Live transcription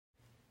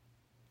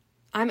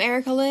I'm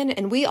Erica Lynn,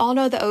 and we all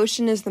know the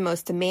ocean is the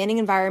most demanding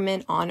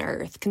environment on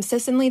Earth,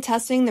 consistently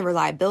testing the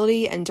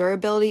reliability and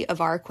durability of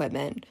our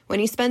equipment.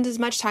 When you spend as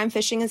much time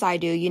fishing as I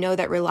do, you know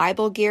that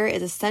reliable gear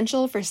is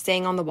essential for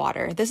staying on the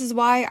water. This is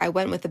why I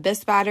went with the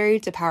Abyss battery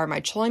to power my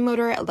trolling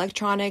motor,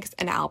 electronics,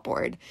 and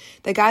outboard.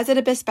 The guys at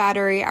Abyss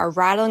Battery are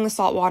rattling the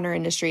saltwater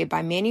industry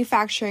by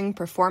manufacturing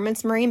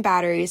performance marine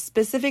batteries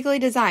specifically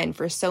designed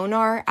for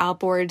sonar,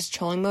 outboards,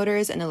 trolling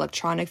motors, and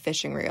electronic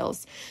fishing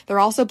reels.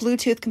 They're also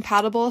Bluetooth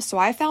compatible, so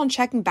I found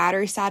checking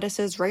battery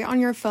statuses right on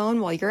your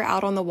phone while you're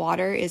out on the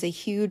water is a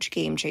huge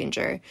game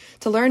changer.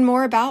 To learn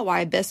more about why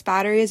Abyss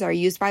batteries are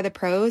used by the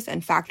pros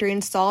and factory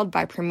installed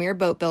by premier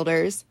boat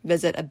builders,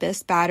 visit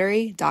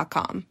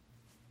abyssbattery.com.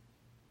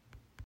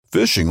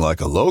 Fishing like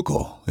a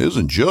local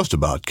isn't just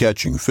about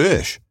catching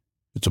fish.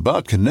 It's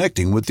about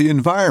connecting with the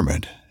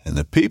environment and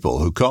the people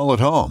who call it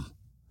home.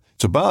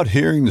 It's about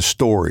hearing the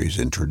stories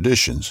and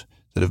traditions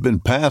that have been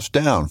passed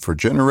down for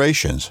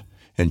generations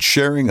and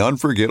sharing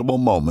unforgettable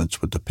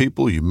moments with the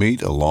people you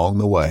meet along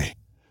the way.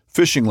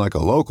 Fishing like a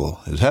local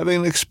is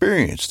having an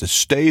experience that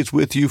stays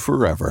with you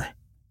forever.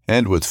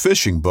 And with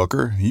Fishing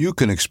Booker, you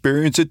can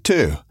experience it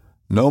too,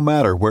 no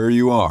matter where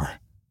you are.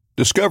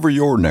 Discover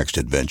your next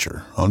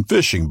adventure on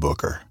Fishing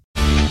Booker.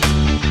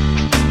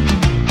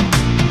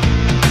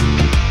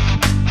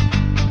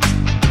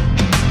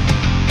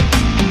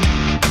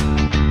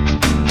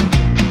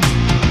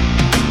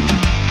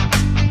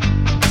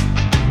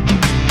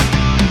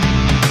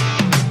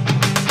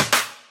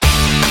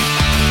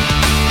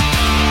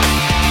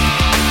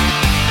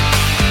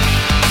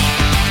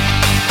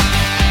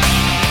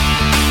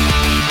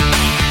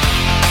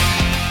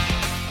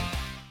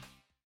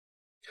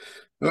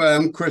 Hi,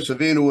 I'm Chris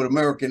Avina with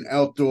American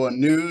Outdoor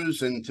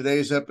News. In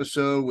today's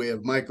episode, we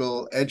have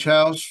Michael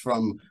Edgehouse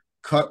from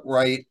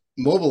CutRite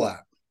Mobile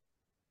app.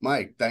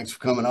 Mike, thanks for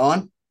coming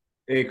on.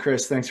 Hey,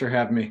 Chris, thanks for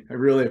having me. I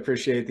really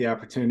appreciate the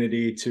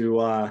opportunity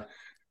to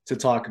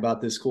talk about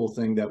this cool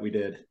thing that we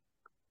did.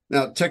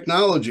 Now,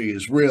 technology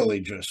is really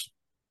just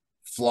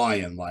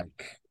flying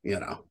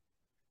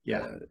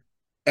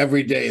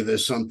every day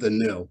there's something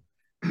new.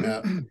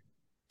 Now,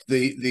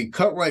 the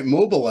CutRite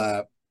Mobile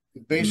app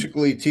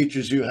basically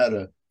teaches you how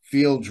to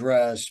field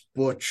dress,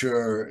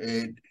 butcher,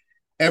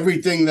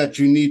 everything that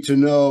you need to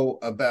know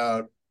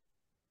about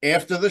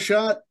after the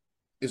shot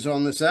is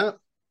on this app.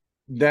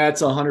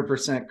 That's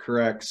 100%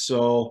 correct.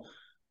 So,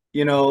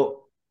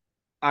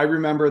 I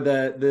remember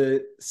that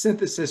the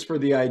synthesis for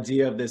the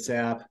idea of this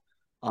app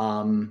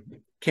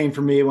came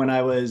from me when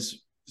I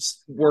was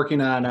working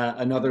on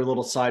another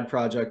little side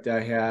project I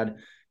had.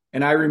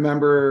 And I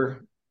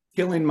remember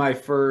killing my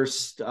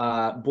first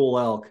bull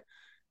elk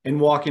and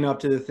walking up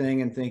to the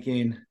thing and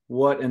thinking,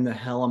 what in the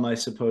hell am I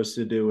supposed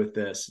to do with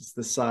this? It's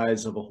the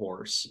size of a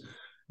horse.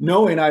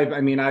 Knowing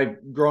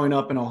growing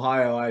up in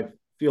Ohio, I've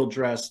field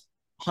dressed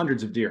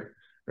hundreds of deer,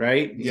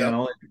 right?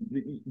 Yep.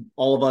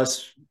 All of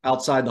us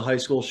outside the high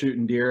school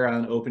shooting deer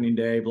on opening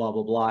day, blah,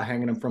 blah, blah,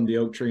 hanging them from the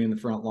oak tree in the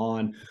front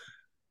lawn.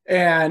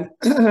 And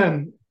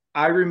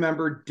I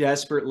remember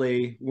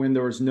desperately when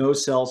there was no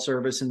cell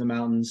service in the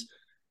mountains,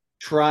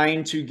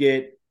 trying to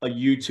get a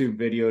YouTube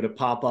video to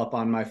pop up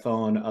on my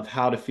phone of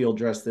how to field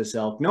dress this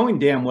elk, knowing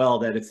damn well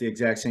that it's the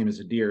exact same as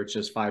a deer. It's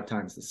just 5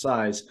 times the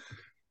size,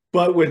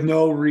 but with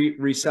no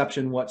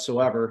reception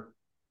whatsoever,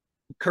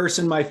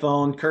 cursing my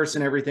phone,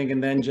 cursing everything,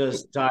 and then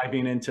just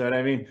diving into it.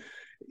 I mean,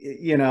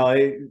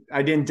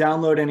 I didn't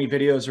download any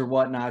videos or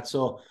whatnot.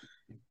 So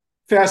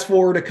fast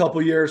forward a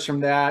couple years from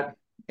that,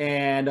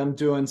 and I'm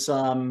doing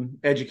some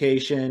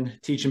education,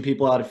 teaching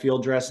people how to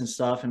field dress and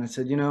stuff. And I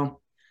said,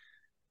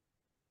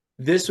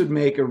 this would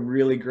make a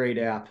really great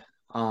app.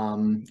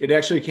 It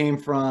actually came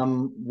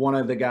from one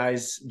of the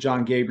guys,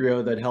 John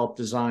Gabriel, that helped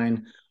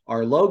design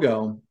our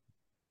logo.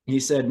 He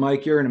said,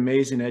 Mike, you're an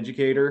amazing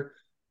educator,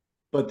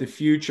 but the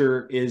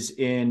future is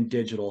in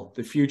digital.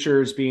 The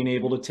future is being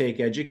able to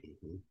take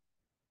education.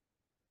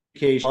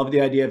 I love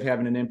the idea of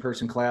having an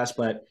in-person class,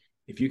 but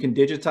if you can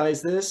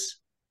digitize this,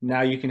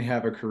 now you can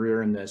have a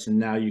career in this, and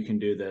now you can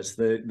do this.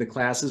 The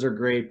classes are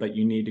great, but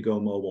you need to go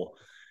mobile.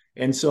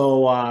 And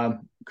so,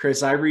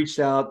 Chris, I reached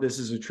out. This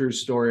is a true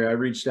story. I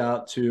reached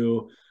out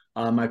to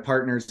my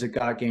partners at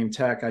Got Game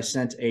Tech. I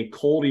sent a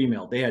cold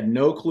email. They had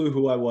no clue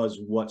who I was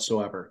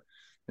whatsoever.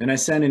 And I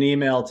sent an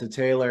email to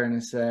Taylor and I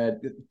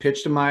said,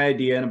 pitched him my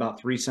idea in about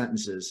 3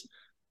 sentences.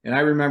 And I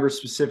remember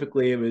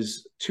specifically, it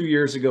was 2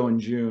 years ago in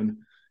June,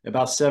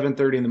 about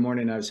 7:30 in the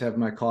morning, I was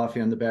having my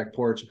coffee on the back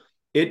porch.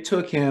 It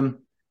took him,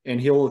 and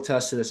he'll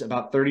attest to this,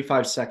 about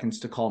 35 seconds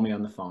to call me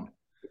on the phone.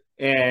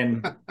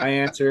 And I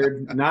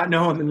answered, not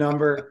knowing the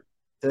number.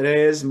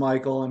 Today is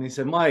Michael. And he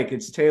said, Mike,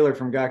 it's Taylor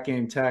from Got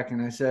Game Tech.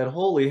 And I said,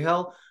 holy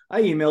hell,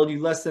 I emailed you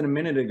less than a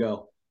minute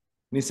ago.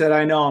 And he said,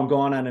 I know,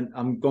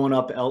 I'm going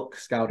up elk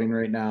scouting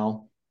right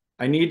now.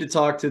 I need to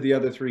talk to the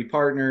other 3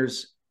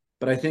 partners,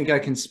 but I think I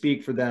can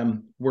speak for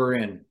them. We're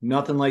in.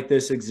 Nothing like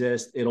this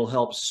exists. It'll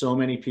help so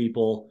many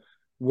people.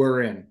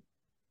 We're in.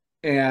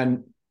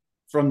 And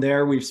from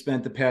there, we've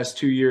spent the past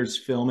 2 years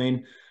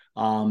filming.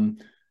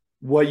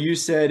 What you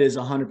said is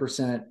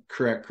 100%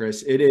 correct,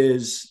 Chris. It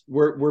is,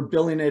 we're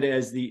billing it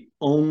as the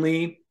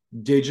only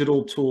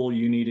digital tool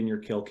you need in your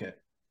kill kit.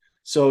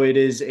 So it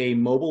is a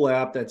mobile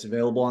app that's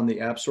available on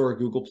the App Store or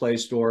Google Play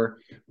Store.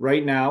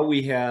 Right now,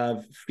 we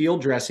have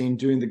field dressing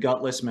doing the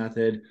gutless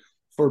method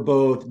for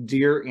both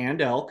deer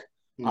and elk.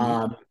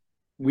 Mm-hmm.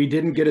 We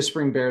didn't get a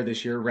spring bear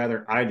this year.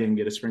 Rather, I didn't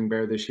get a spring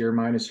bear this year.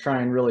 Mine is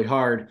trying really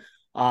hard.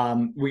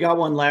 We got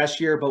one last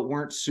year, but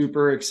weren't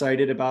super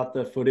excited about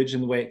the footage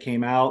and the way it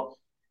came out.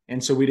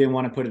 And so we didn't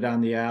want to put it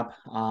on the app.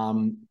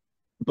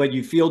 But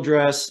you field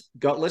dress,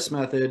 gutless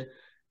method,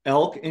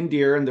 elk and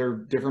deer, and there are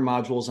different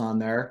modules on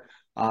there.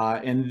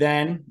 And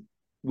then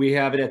we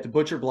have it at the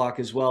butcher block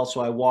as well.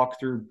 So I walk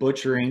through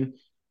butchering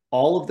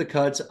all of the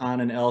cuts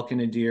on an elk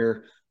and a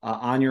deer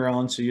on your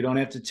own. So you don't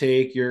have to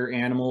take your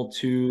animal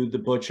to the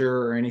butcher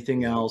or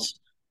anything else.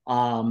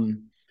 Now,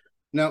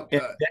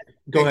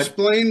 go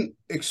ahead.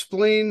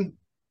 Explain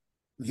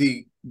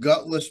the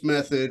gutless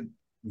method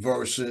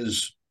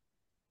versus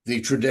the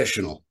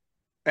traditional.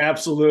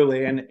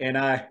 Absolutely. And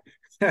I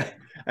I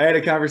had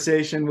a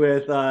conversation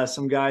with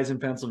some guys in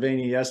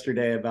Pennsylvania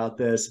yesterday about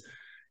this,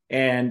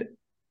 and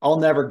I'll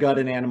never gut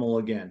an animal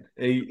again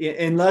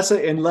unless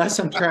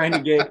I'm trying to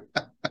get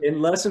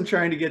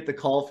the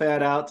caul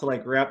fat out to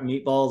like wrap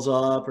meatballs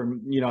up, or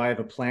I have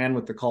a plan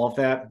with the caul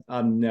fat.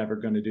 I'm never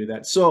going to do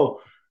that.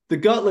 So the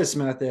gutless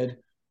method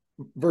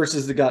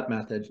versus the gut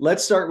method.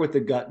 Let's start with the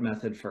gut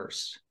method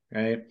first,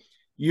 right?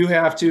 You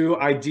have to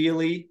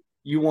ideally,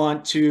 you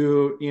want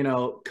to,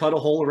 cut a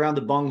hole around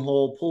the bung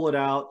hole, pull it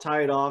out,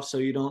 tie it off so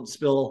you don't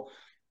spill,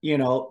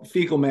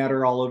 fecal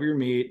matter all over your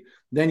meat.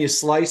 Then you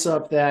slice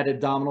up that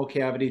abdominal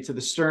cavity to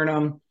the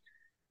sternum.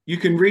 You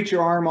can reach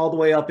your arm all the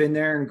way up in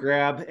there and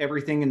grab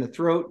everything in the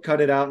throat,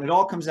 cut it out, and it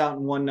all comes out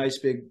in one nice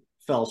big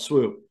fell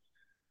swoop.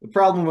 The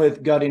problem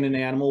with gutting an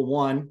animal,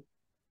 one,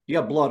 you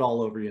got blood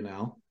all over you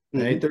now.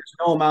 Right? Mm-hmm. There's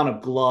no amount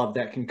of glove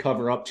that can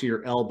cover up to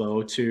your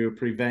elbow to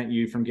prevent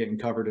you from getting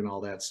covered and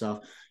all that stuff.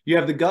 You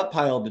have the gut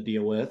pile to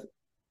deal with,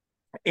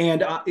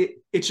 and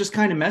it's just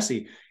kind of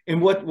messy. And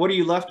what are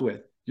you left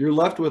with? You're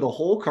left with a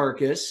whole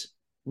carcass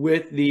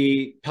with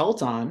the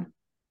pelt on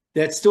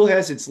that still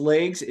has its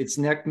legs, its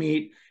neck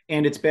meat,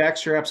 and its back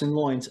straps and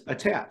loins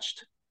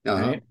attached.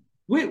 Right?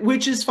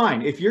 Which is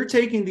fine. If you're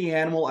taking the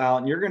animal out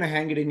and you're going to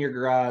hang it in your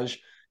garage,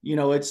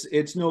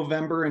 it's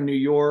November in New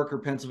York or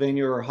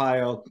Pennsylvania or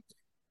Ohio,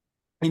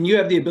 and you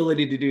have the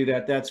ability to do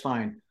that, that's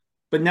fine.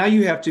 But now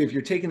you have to, if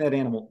you're taking that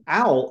animal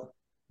out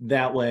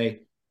that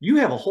way, you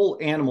have a whole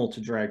animal to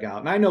drag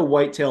out. And I know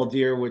whitetail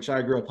deer, which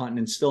I grew up hunting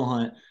and still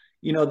hunt,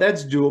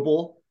 that's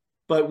doable.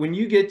 But when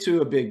you get to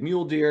a big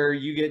mule deer,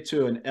 you get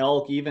to an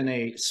elk, even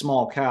a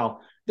small cow,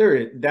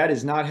 that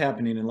is not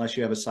happening unless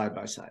you have a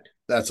side-by-side.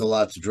 That's a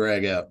lot to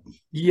drag out.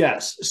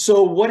 Yes.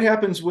 So what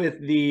happens with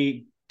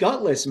the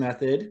gutless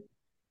method,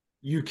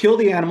 you kill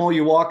the animal,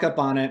 you walk up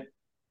on it,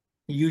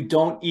 you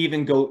don't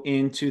even go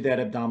into that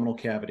abdominal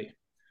cavity.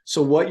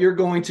 So what you're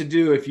going to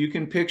do, if you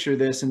can picture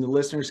this and the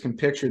listeners can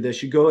picture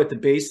this, you go at the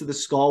base of the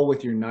skull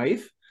with your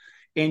knife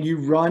and you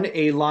run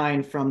a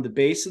line from the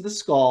base of the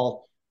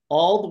skull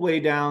all the way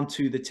down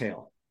to the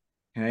tail.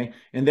 Okay.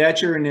 And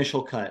that's your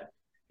initial cut.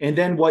 And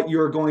then what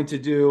you're going to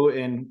do,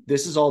 and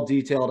this is all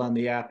detailed on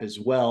the app as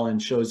well and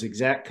shows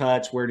exact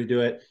cuts, where to do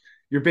it.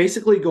 You're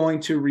basically going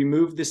to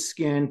remove the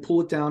skin,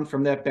 pull it down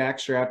from that back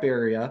strap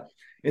area,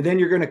 and then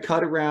you're going to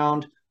cut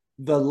around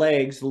the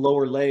legs, the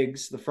lower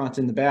legs, the front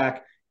and the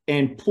back,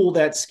 and pull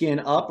that skin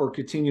up or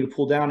continue to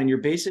pull down. And you're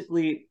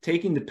basically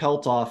taking the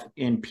pelt off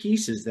in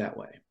pieces that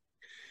way.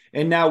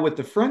 And now with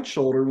the front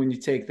shoulder, when you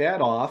take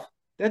that off,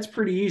 that's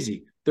pretty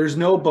easy. There's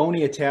no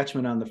bony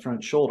attachment on the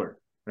front shoulder,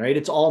 right?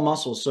 It's all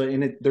muscle. So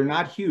they're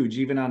not huge,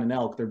 even on an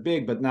elk. They're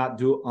big, but not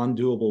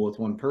undoable with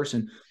one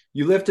person.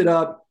 You lift it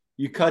up,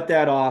 you cut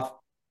that off,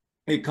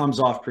 it comes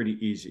off pretty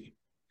easy.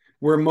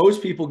 Where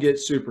most people get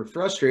super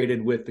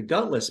frustrated with the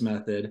gutless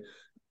method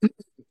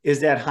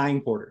is that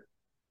hindquarter.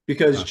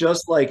 Because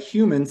just like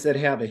humans that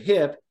have a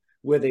hip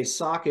with a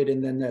socket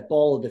and then that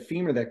ball of the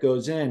femur that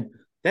goes in,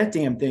 that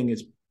damn thing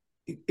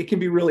it can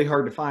be really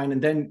hard to find.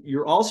 And then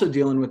you're also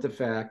dealing with the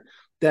fact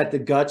that the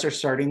guts are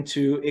starting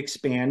to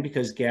expand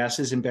because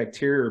gases and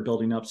bacteria are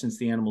building up since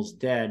the animal's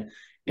dead.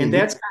 And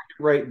that's kind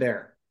of right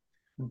there.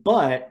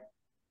 But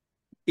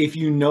if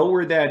you know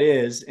where that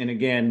is, and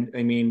again,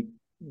 I mean,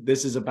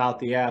 this is about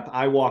the app.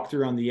 I walk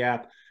through on the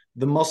app.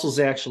 The muscles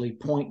actually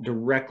point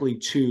directly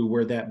to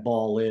where that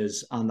ball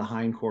is on the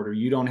hindquarter.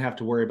 You don't have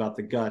to worry about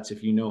the guts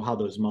if you know how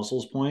those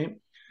muscles point.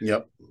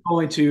 Yep. You're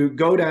going to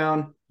go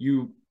down,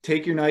 you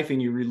take your knife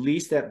and you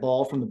release that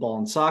ball from the ball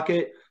and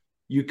socket.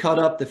 You cut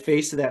up the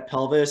face of that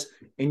pelvis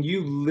and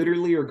you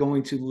literally are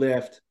going to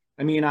lift.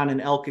 I mean, on an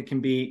elk, it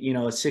can be,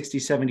 a 60,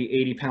 70,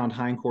 80 pound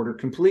hindquarter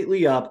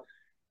completely up.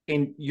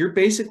 And you're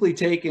basically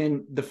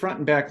taking the front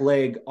and back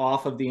leg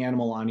off of the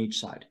animal on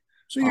each side.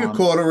 So you're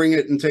quartering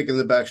it and taking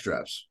the back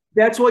straps.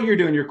 That's what you're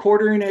doing. You're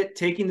quartering it,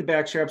 taking the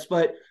back straps,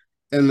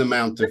 and the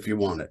mount if you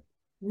want it.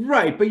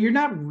 Right. But you're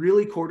not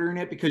really quartering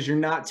it because you're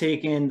not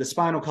taking the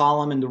spinal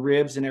column and the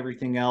ribs and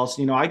everything else.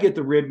 I get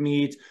the rib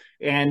meat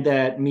and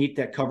that meat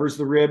that covers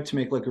the rib to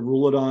make like a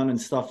rouladon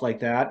and stuff like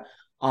that.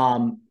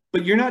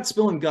 But you're not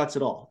spilling guts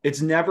at all.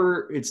 It's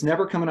never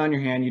coming on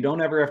your hand. You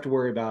don't ever have to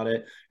worry about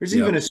it. There's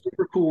even a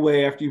super cool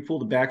way after you pull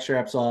the back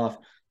straps off.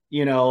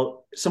 You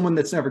know, someone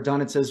that's never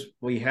done it says,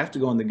 well, you have to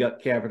go in the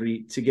gut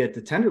cavity to get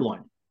the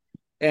tenderloin.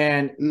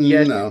 And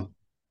yet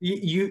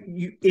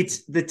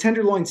it's the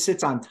tenderloin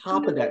sits on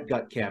top of that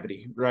gut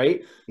cavity,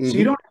 right? So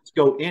you don't have to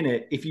go in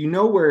it. If you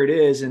know where it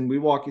is, and we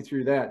walk you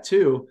through that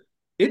too,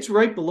 it's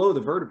right below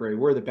the vertebrae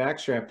where the back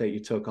strap that you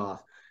took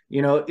off.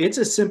 You know, it's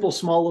a simple,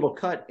 small little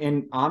cut.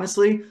 And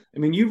honestly, I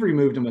mean, you've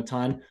removed them a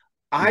ton.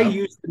 I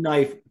used the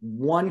knife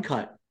one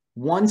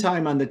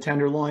time on the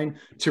tenderloin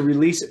to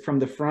release it from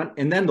the front,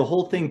 and then the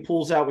whole thing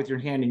pulls out with your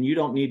hand, and you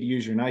don't need to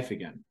use your knife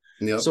again.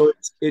 So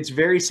it's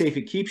very safe.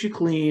 It keeps you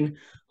clean.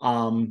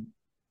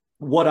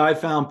 What I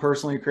found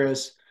personally,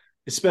 Chris,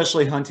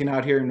 especially hunting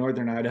out here in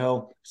northern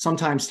Idaho,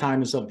 sometimes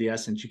time is of the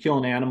essence. You kill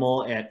an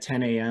animal at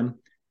 10 a.m.,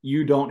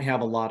 you don't have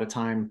a lot of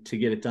time to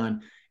get it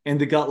done. And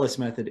the gutless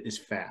method is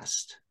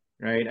fast,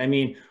 right? I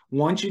mean,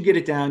 once you get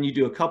it down, you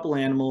do a couple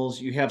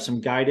animals, you have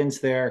some guidance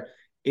there,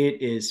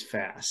 it is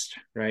fast,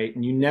 right?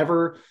 And you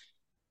never,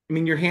 I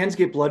mean, your hands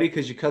get bloody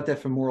because you cut that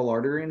femoral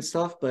artery and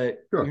stuff, but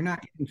you're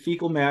not getting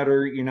fecal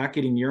matter, you're not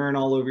getting urine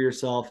all over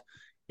yourself.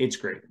 It's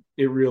great.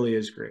 It really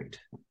is great.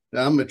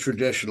 I'm a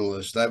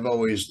traditionalist. I've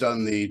always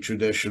done the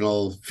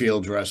traditional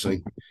field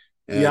dressing.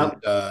 And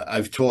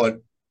I've taught,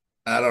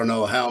 I don't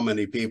know how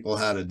many people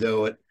how to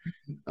do it.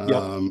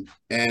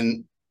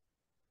 And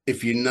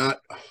if you're not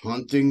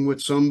hunting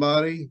with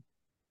somebody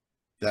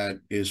that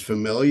is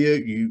familiar,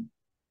 you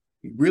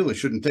really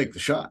shouldn't take the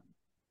shot.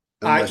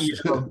 That's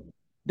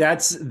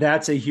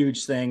a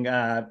huge thing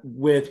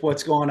with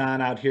what's going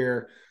on out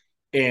here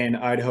in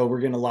Idaho. We're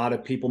getting a lot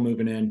of people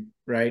moving in,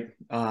 right?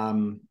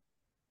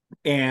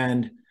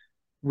 And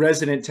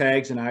resident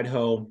tags in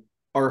Idaho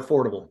are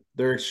affordable.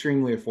 They're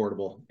extremely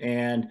affordable.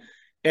 And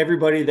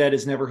everybody that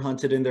has never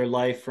hunted in their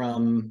life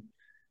from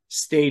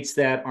states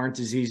that aren't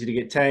as easy to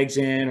get tags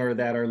in, or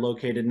that are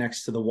located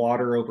next to the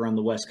water over on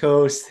the West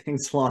Coast,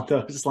 things along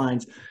those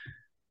lines,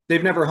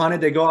 they've never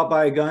hunted. They go out,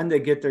 buy a gun, they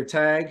get their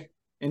tag,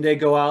 and they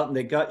go out and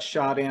they gut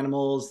shot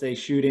animals. They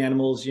shoot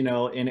animals, you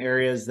know, in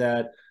areas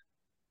that,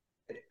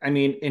 I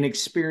mean, an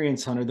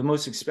experienced hunter,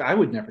 I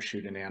would never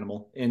shoot an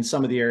animal in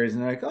some of the areas,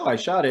 and they're like, oh, I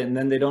shot it. And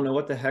then they don't know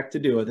what the heck to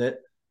do with it.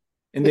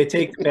 And they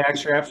take the back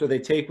straps, or they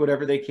take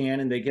whatever they can,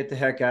 and they get the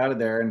heck out of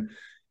there. And,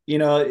 you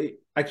know,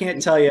 I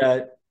can't tell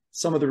you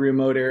some of the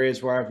remote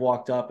areas where I've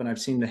walked up and I've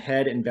seen the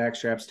head and back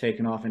straps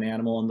taken off an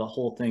animal, and the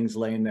whole thing's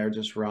laying there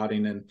just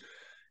rotting. And,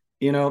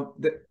 you know,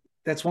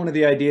 that's one of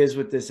the ideas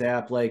with this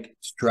app. Like,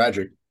 it's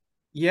tragic.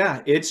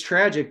 Yeah, it's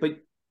tragic. But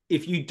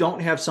if you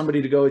don't have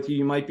somebody to go with you,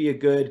 you might be a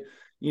good,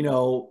 you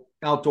know,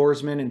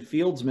 outdoorsman and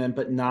fieldsman,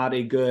 but not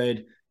a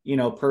good, you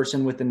know,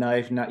 person with a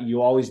knife.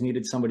 You always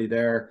needed somebody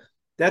there.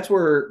 That's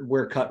where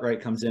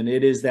CutRite comes in.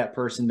 It is that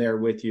person there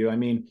with you. I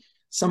mean,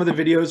 some of the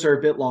videos are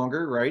a bit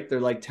longer, right? They're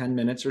like 10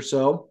 minutes or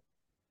so,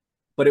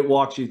 but it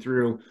walks you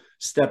through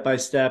step by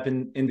step.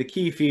 And the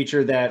key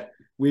feature that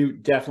we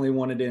definitely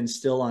wanted to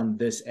instill on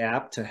this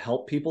app to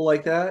help people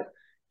like that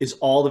is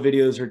all the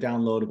videos are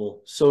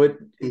downloadable. So it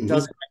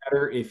doesn't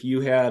matter if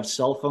you have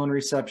cell phone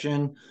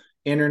reception,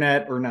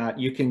 internet or not.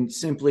 You can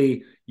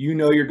simply, you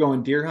know, you're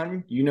going deer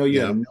hunting, you know,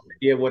 you have no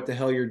idea what the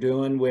hell you're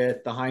doing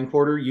with the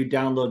hindquarter, you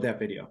download that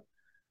video,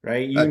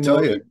 right? I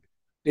tell you,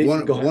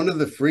 one of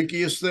the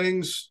freakiest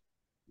things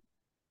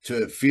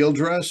to field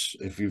dress,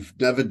 if you've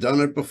never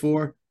done it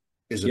before,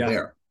 is a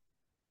bear.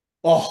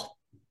 Oh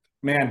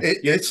man,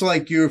 it's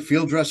like you're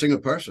field dressing a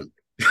person.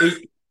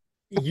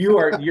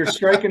 You're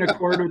striking a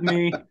chord with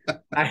me.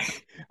 I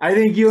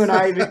think you and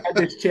I even had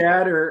this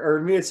chat,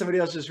 or me and somebody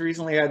else just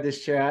recently had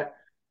this chat.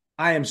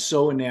 I am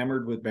so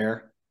enamored with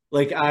bear.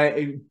 Like,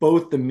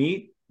 both the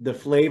meat, the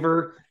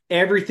flavor,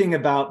 everything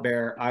about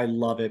bear, I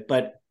love it.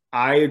 But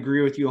I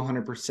agree with you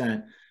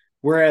 100%.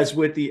 Whereas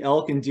with the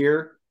elk and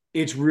deer,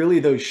 it's really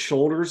those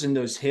shoulders and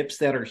those hips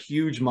that are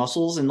huge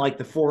muscles, and like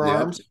the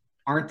forearms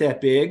aren't that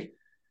big.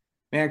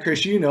 Man,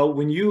 Chris, you know,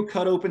 when you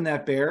cut open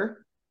that bear,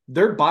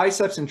 their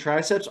biceps and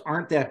triceps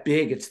aren't that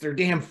big. It's their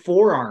damn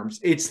forearms.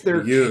 It's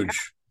their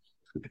huge.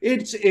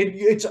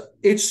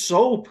 It's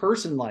so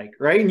person-like,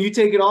 right? And you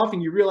take it off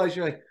and you realize,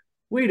 you're like,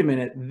 wait a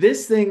minute,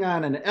 this thing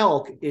on an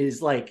elk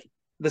is like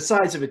the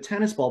size of a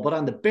tennis ball, but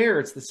on the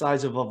bear, it's the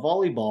size of a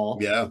volleyball.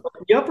 Yeah.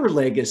 The upper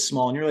leg is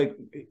small, and you're like,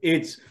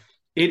 it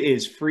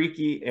is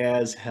freaky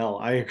as hell.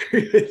 I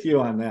agree with you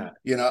on that.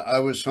 You know, I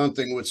was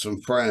hunting with some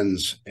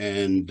friends,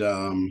 and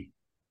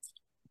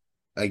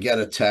I get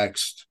a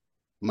text.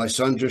 My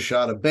son just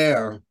shot a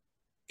bear.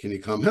 Can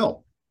you come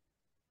help?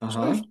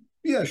 So,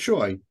 yeah,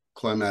 sure. I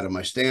climb out of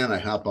my stand. I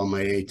hop on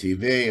my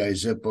ATV. I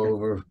zip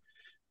over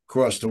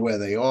across to where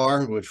they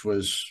are, which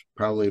was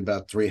probably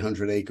about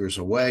 300 acres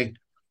away.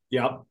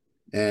 Yep.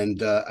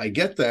 And I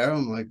get there.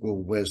 I'm like, well,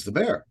 where's the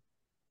bear?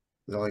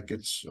 They're like,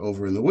 it's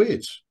over in the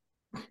weeds.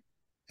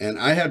 And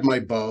I had my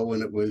bow,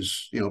 and it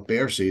was, you know,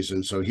 bear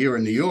season. So here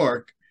in New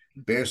York,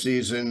 bear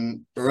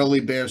season,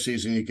 early bear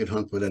season, you could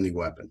hunt with any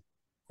weapon.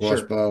 Sure.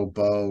 crossbow,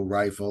 bow,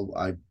 rifle.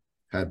 I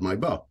had my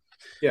bow.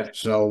 Yeah.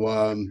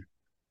 So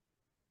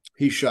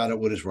he shot it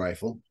with his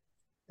rifle.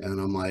 And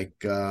I'm like,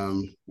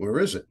 where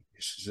is it?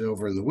 He says,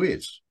 over in the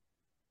weeds.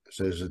 I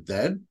said, is it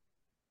dead?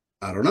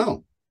 I don't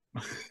know.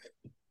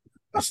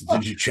 I said,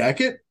 did you check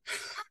it?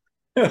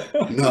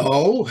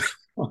 No.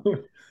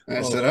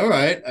 I said, all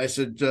right. I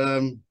said,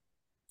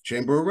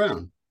 chamber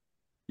around.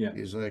 Yeah.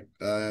 He's like,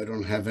 I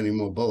don't have any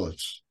more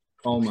bullets.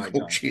 Oh my Oh,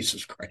 God.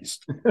 Jesus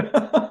Christ.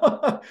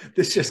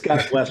 This just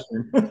got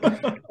Western.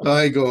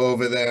 I go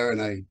over there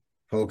and I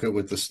poke it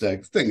with the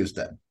stick. The thing is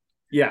dead.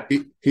 Yeah.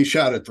 He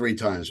shot it 3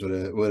 times with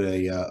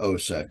a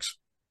 06.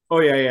 Oh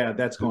yeah, yeah.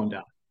 That's going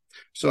down.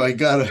 So I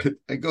go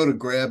to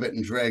grab it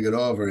and drag it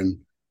over, and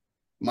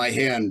my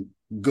hand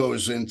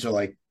goes into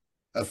like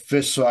a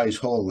fist-sized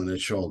hole in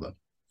its shoulder.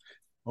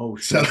 Oh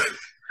shit.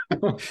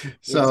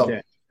 So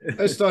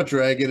I start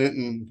dragging it,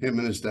 and him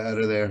and his dad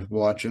are there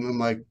watching. I'm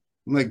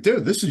like,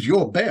 dude, this is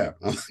your bear.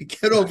 I'm like,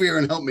 get over here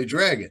and help me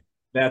drag it.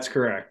 That's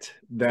correct.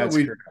 That's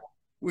so correct.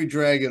 We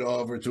drag it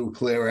over to a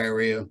clear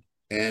area,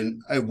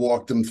 and I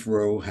walked them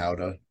through how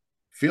to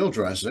field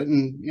dress it.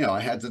 And, I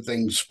had the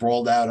thing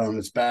sprawled out on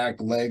its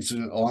back, legs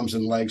and arms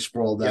and legs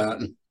sprawled out.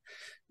 And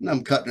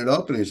I'm cutting it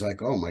open. He's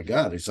like, oh my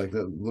God. He's like,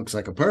 that looks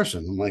like a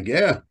person. I'm like,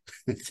 yeah,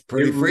 it's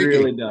pretty freaky. It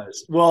really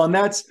does. Well, and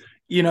that's,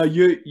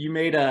 you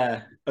made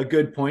a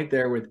good point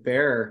there with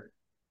bear.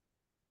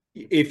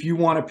 If you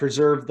want to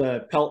preserve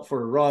the pelt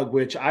for a rug,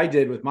 which I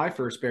did with my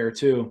first bear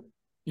too,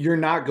 you're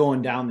not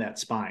going down that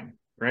spine,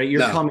 right?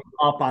 You're coming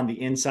up on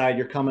the inside,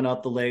 you're coming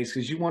up the legs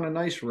because you want a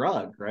nice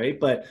rug, right?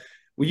 But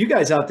well, you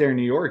guys out there in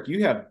New York,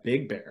 you have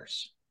big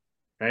bears,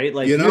 right?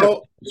 Like,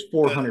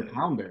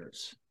 400-pound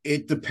bears.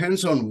 It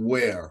depends on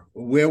where.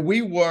 Where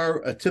we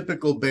were, a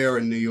typical bear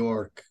in New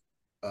York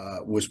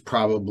was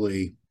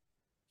probably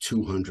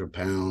 200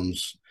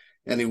 pounds,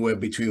 anywhere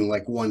between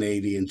like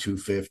 180 and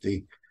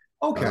 250.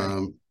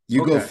 Okay.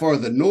 You go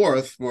further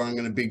north, where I'm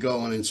going to be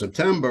going in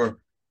September,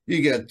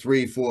 you get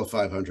 300,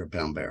 400,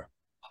 500-pound bear.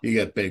 You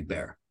get big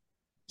bear.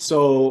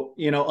 So,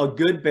 a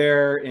good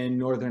bear in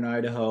northern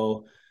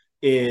Idaho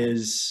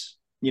is,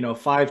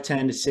 5'10"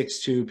 to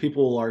 6'2".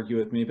 People will argue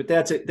with me, but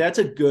that's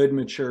a good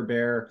mature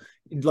bear.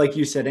 Like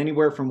you said,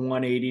 anywhere from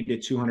 180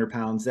 to 200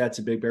 pounds, that's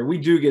a big bear. We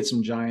do get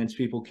some giants,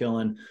 people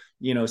killing,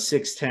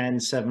 6'10",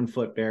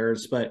 7-foot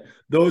bears, but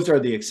those are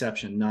the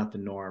exception, not the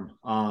norm.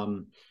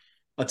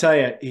 I'll tell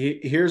you,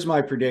 here's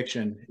my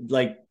prediction.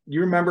 Like, you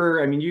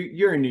remember, I mean,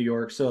 you're in New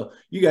York, so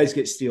you guys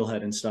get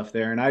steelhead and stuff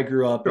there. And I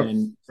grew up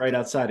right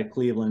outside of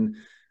Cleveland.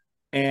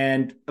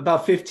 And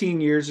about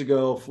 15 years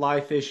ago,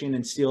 fly fishing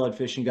and steelhead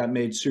fishing got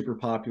made super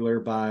popular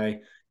by,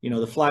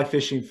 the fly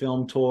fishing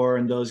film tour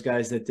and those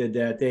guys that did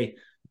that.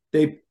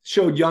 They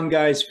showed young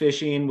guys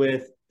fishing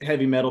with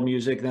heavy metal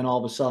music. Then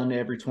all of a sudden,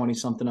 every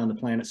 20-something on the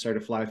planet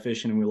started fly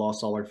fishing, and we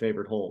lost all our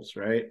favorite holes,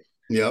 right?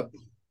 Yep.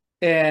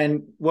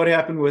 And what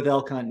happened with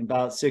elk hunting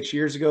about 6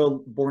 years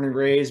ago, Born and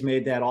Raised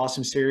made that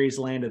awesome series,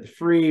 Land of the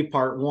Free,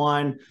 part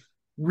 1,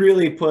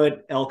 really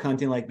put elk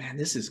hunting like, man,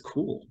 this is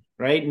cool,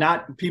 right?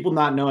 Not people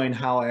not knowing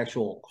how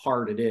actual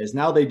hard it is.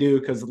 Now they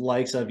do, because of the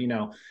likes of,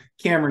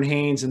 Cameron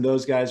Haynes and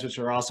those guys, which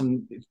are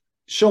awesome,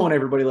 showing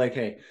everybody like,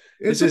 hey,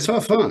 it's a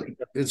tough hunt.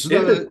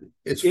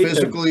 It's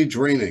physically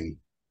draining.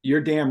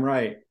 You're damn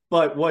right.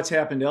 But what's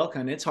happened to elk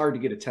hunting, it's hard to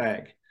get a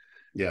tag.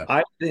 Yeah.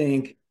 I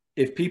think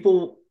if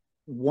people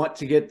want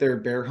to get their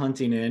bear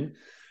hunting in,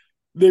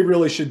 they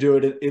really should do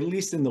it at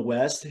least in the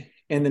West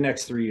in the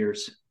next 3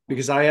 years,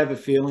 because I have a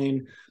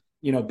feeling,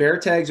 bear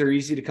tags are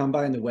easy to come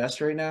by in the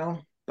West right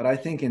now, but I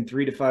think in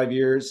 3 to 5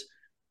 years,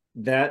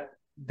 that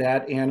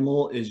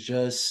animal is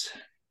just,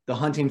 the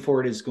hunting for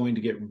it is going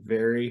to get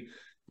very,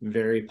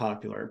 very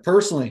popular.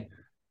 Personally,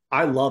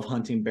 I love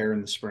hunting bear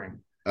in the spring.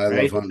 I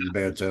love hunting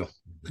bear too.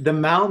 The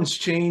mountains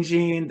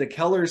changing, the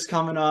colors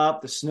coming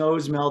up, the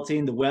snow's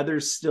melting, the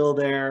weather's still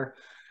there.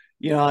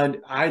 And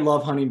I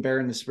love hunting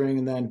bear in the spring.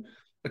 And then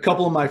a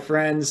couple of my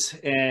friends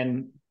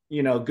and,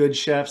 good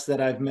chefs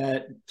that I've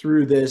met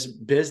through this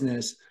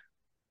business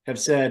have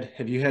said,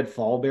 have you had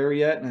fall bear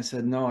yet? And I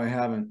said, no, I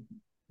haven't.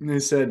 And they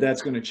said,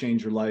 that's going to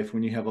change your life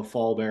when you have a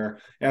fall bear.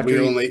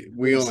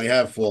 We only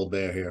have fall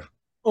bear here.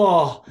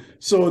 Oh,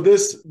 so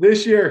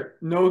this year,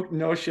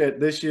 no shit.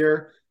 This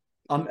year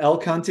I'm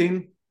elk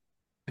hunting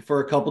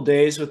for a couple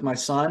days with my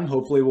son.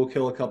 Hopefully we'll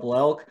kill a couple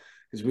elk,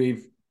 because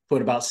we've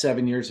put about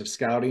 7 years of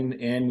scouting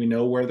in. We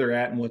know where they're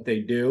at and what they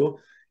do.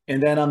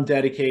 And then I'm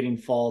dedicating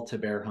fall to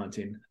bear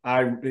hunting.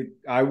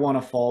 I want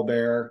a fall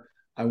bear.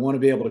 I want to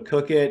be able to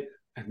cook it.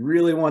 I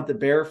really want the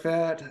bear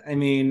fat. I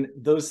mean,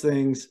 those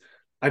things,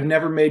 I've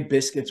never made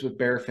biscuits with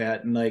bear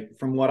fat. And like,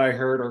 from what I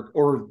heard,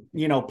 or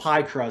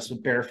pie crust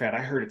with bear fat, I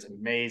heard it's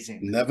amazing.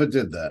 Never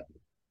did that.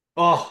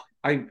 Oh,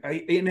 I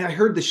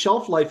heard the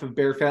shelf life of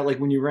bear fat, like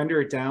when you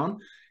render it down,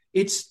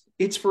 it's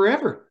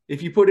forever.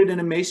 If you put it in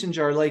a mason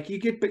jar, like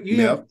you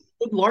have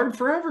lard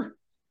forever.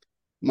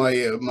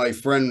 My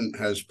friend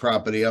has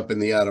property up in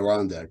the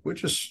Adirondack,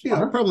 which is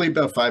probably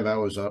about 5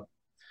 hours up.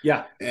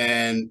 Yeah.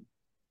 And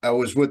I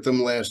was with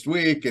them last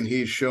week, and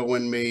he's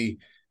showing me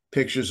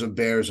pictures of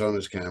bears on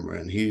his camera,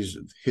 and his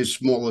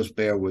smallest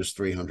bear was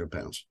 300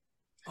 pounds.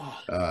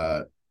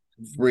 Oh,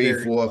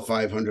 3, 4,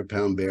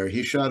 500-pound bear.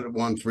 He shot at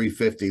one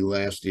 350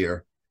 last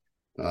year.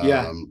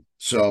 Yeah.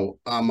 So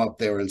I'm up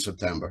there in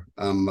September.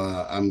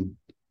 I'm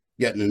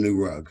getting a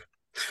new rug.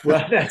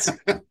 Well, that's,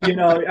 you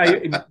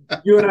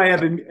and I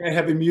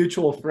have a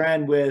mutual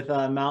friend with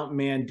Mountain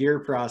Man Deer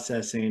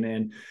Processing,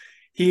 and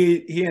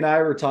he and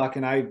I were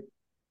talking.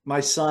 My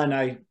son,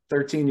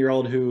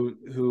 13-year-old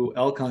who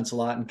elk hunts a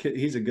lot, and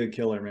he's a good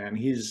killer, man.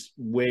 He's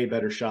way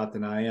better shot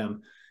than I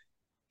am.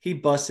 He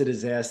busted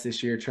his ass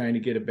this year trying to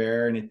get a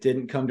bear, and it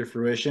didn't come to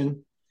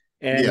fruition.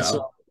 And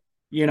so,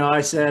 I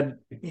said,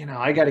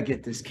 I got to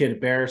get this kid a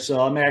bear. So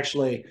I'm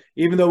actually,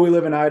 even though we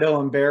live in Idaho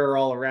and bear are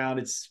all around,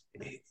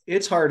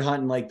 it's hard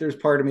hunting. Like, there's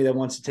part of me that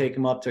wants to take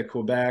him up to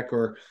Quebec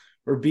or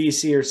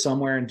BC or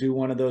somewhere and do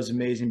one of those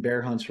amazing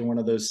bear hunts for one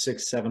of those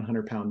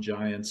 600-700-pound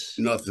giants.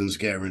 Nothing's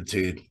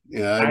guaranteed.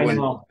 Yeah,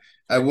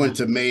 I went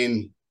to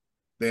Maine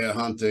bear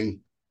hunting,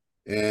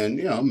 and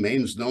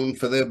Maine's known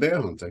for their bear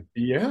hunting.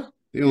 Yeah.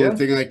 The only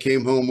thing I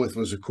came home with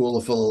was a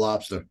cooler full of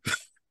lobster.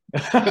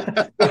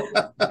 I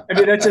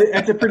mean, that's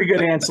a pretty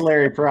good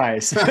ancillary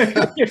price.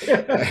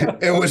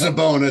 It was a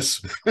bonus.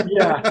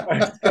 Yeah, I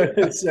was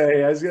gonna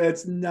say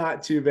it's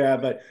not too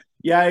bad, but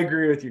yeah, I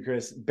agree with you,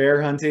 Chris.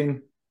 Bear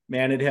hunting,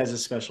 man, it has a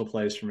special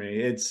place for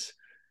me.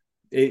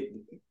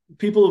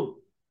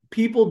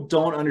 People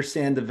don't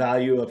understand the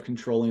value of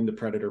controlling the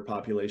predator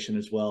population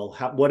as well.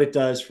 What it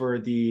does for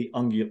the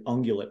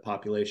ungulate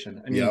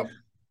population. I mean,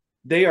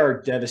 they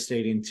are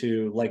devastating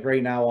too. Like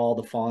right now, all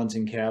the fawns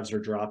and calves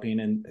are dropping,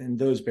 and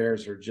those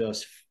bears are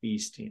just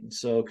feasting.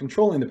 So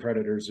controlling the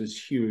predators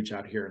is huge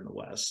out here in the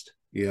West.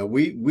 Yeah,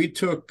 we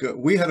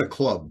had a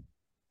club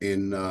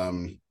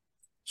in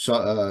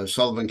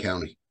Sullivan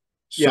County,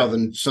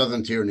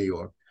 southern tier, New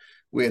York.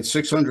 We had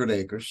 600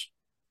 acres.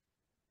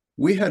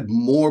 We had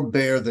more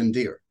bear than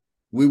deer.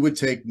 We would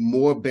take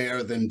more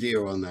bear than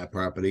deer on that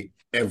property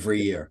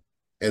every year,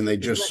 and they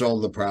just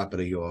sold the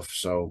property off.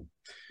 So,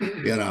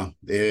 I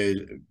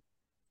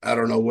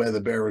don't know where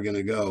the bear are going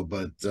to go,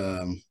 but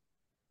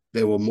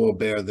there were more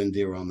bear than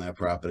deer on that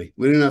property.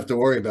 We didn't have to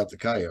worry about the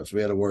coyotes.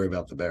 We had to worry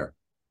about the bear.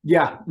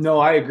 Yeah, no,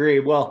 I agree.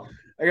 Well,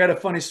 I got a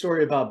funny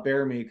story about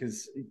bear meat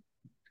because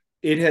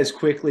it has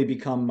quickly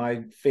become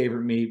my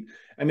favorite meat.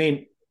 I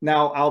mean,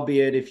 now,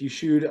 albeit if you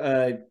shoot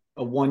a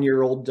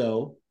 1-year-old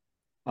doe,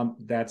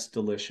 that's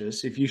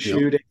delicious. If you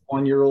shoot a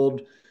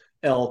 1-year-old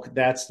elk,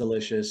 that's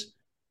delicious.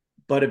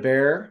 But a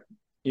bear,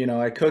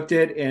 I cooked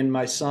it, and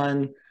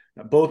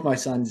both my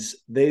sons,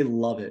 they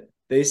love it.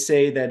 They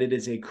say that it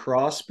is a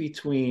cross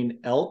between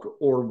elk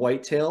or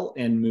whitetail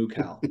and moo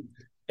cow.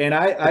 And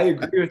I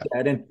agree with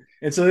that.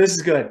 And so this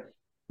is good.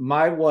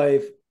 My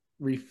wife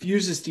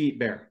refuses to eat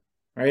bear,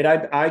 right?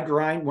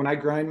 When I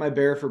grind my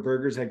bear for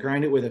burgers, I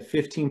grind it with a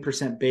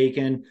 15%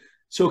 bacon.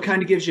 So it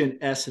kind of gives you an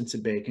essence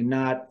of bacon,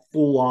 not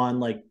full on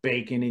like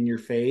bacon in your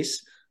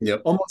face.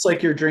 Yep. Almost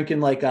like you're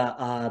drinking like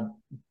a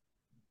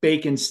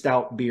bacon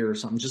stout beer or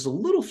something, just a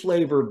little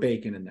flavor of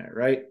bacon in there,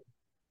 right?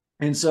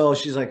 And so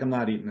she's like, I'm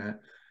not eating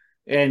that.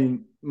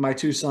 And my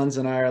 2 sons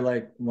and I are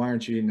like, why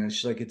aren't you eating that?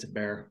 She's like, it's a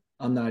bear.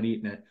 I'm not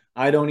eating it.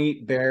 I don't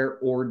eat bear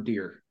or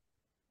deer.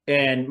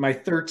 And my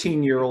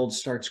 13-year-old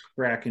starts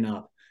cracking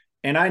up.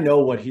 And I know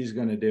what he's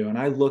going to do. And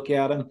I look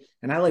at him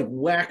and I like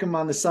whack him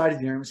on the side of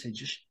the arm and say,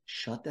 just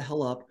shut the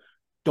hell up.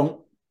 Don't,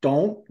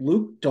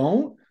 Luke,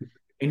 don't.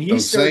 And he don't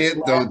say it,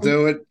 laughing. Don't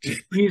do it.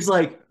 He's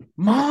like,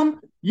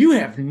 Mom, you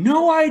have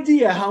no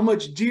idea how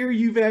much deer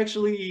you've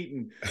actually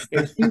eaten.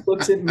 And she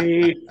looks at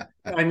me,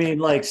 I mean,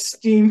 like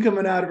steam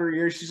coming out of her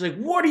ears. She's like,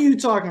 what are you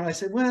talking about? I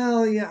said,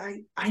 well, yeah,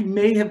 I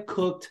may have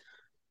cooked,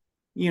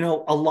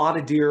 a lot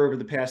of deer over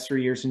the past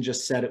 3 years and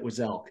just said it was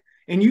elk.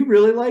 And you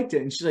really liked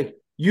it. And she's like,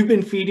 you've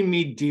been feeding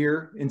me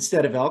deer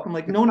instead of elk. I'm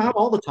like, no, not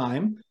all the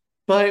time,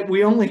 but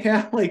we only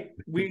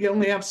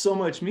have so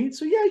much meat.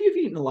 So yeah, you've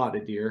eaten a lot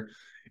of deer.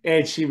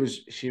 And she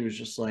was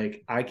just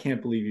like, I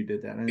can't believe you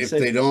did that. And if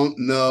they don't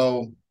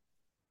know,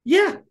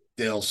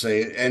 they'll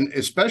say it. And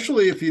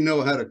especially if you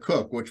know how to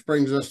cook, which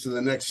brings us to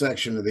the next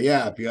section of the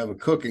app. You have a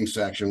cooking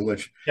section,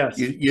 which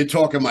you're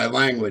talking my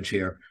language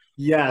here.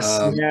 Yes.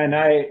 And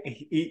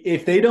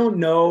if they don't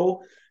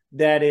know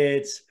that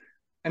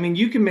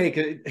you can make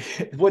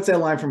what's that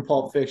line from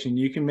Pulp Fiction?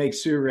 You can make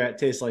sewer rat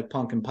taste like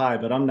pumpkin pie,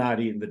 but I'm not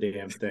eating the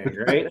damn thing,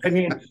 right? I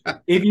mean,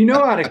 if you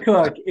know how to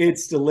cook,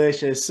 it's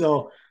delicious.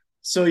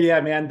 So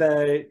yeah, man,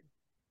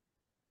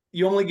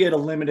 you only get a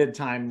limited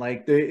time.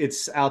 Like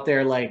it's out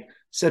there like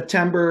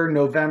September,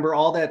 November,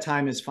 all that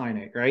time is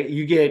finite, right?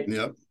 You get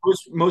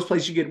most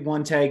places you get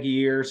 1 tag a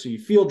year. So you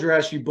field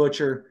dress, you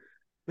butcher,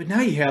 but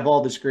now you have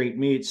all this great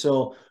meat.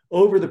 So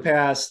over the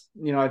past,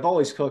 I've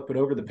always cooked, but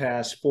over the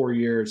past 4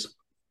 years,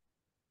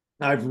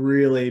 I've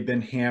really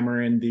been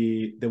hammering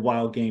the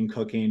wild game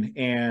cooking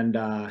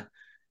and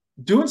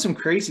doing some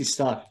crazy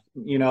stuff,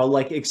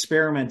 like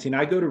experimenting.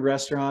 I go to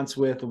restaurants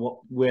with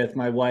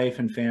my wife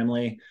and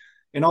family,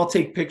 and I'll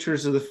take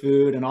pictures of the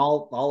food, and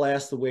I'll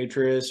ask the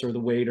waitress or the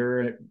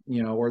waiter,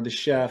 or the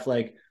chef,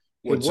 like,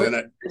 what's in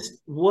it?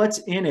 What's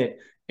in it?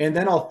 And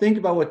then I'll think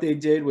about what they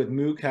did with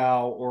moo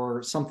cow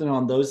or something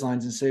on those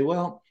lines and say,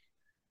 well,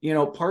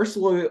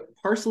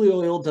 parsley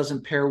oil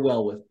doesn't pair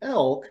well with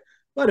elk,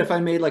 but if I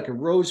made like a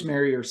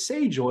rosemary or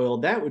sage oil,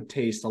 that would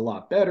taste a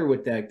lot better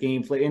with that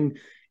game flavor,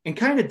 and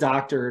kind of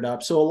doctor it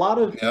up. So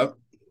Yep.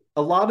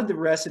 a lot of the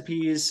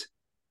recipes,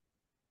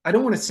 I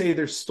don't want to say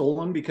they're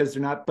stolen because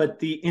they're not, but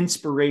the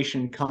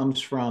inspiration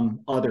comes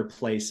from other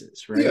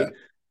places, right? Yeah.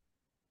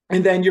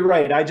 And then you're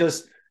right.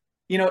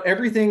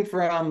 Everything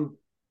from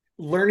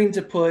learning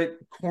to put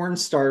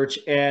cornstarch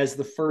as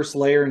the first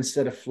layer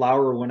instead of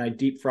flour when I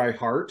deep fry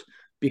heart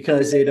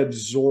because it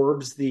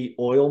absorbs the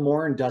oil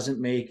more and doesn't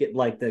make it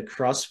like the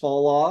crust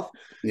fall off.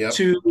 Yep.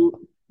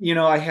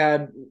 I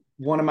had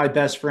one of my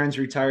best friends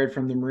retired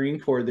from the Marine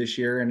Corps this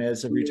year, and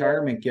as a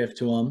retirement gift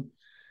to him,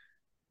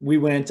 we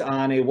went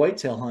on a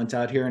whitetail hunt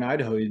out here in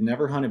Idaho. He'd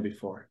never hunted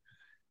before.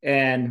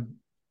 And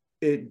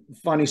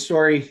funny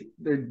story,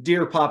 the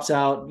deer pops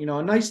out,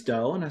 a nice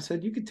doe. And I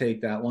said, you could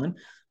take that one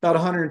about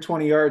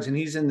 120 yards. And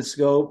he's in the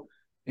scope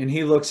and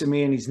he looks at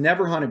me and he's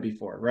never hunted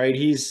before, right?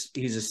 He's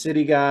a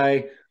city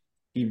guy.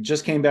 He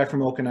just came back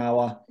from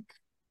Okinawa.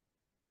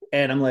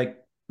 And I'm like,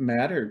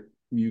 Matt, are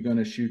you going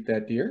to shoot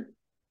that deer?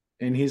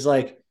 And he's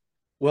like,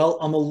 well,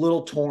 I'm a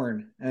little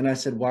torn. And I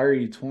said, why are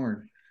you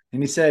torn?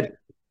 And he said,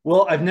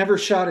 well, I've never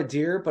shot a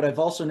deer, but I've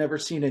also never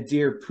seen a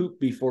deer poop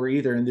before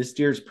either. And this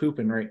deer's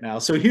pooping right now.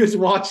 So he was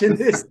watching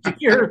this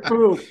deer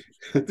poop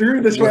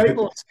through this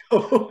rifle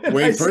scope.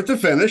 Wait for it to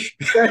finish.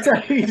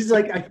 He's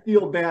like, I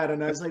feel bad.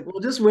 And I was like, well,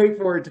 just wait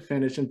for it to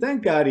finish. And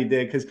thank God he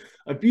did, because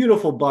a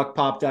beautiful buck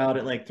popped out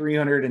at like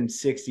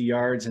 360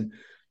 yards. And,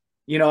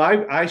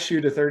 I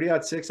shoot a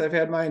 30-06 I've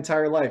had my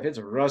entire life. It's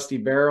a rusty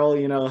barrel,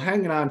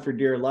 hanging on for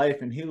dear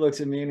life. And he looks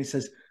at me and he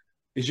says,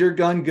 is your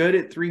gun good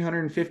at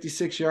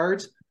 356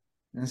 yards?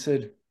 And I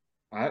said,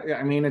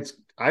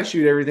 I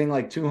shoot everything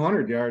like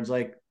 200 yards.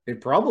 Like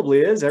it probably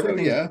is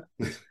everything. Yeah.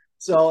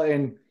 So,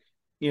 and,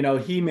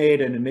 he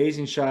made an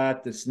amazing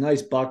shot. This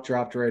nice buck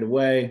dropped right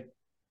away.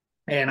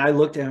 And I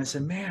looked at him and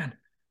said, man,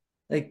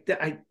 like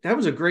that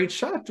was a great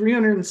shot.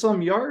 300 and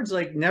some yards,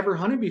 like never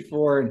hunted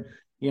before. And,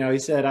 he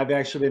said, I've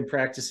actually been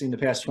practicing the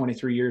past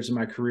 23 years of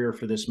my career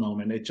for this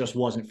moment. It just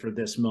wasn't for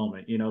this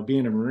moment,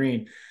 being a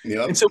Marine.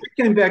 Yep. And so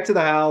we came back to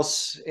the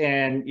house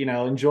and,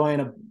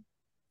 enjoying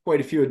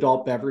quite a few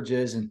adult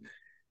beverages, and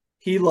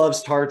he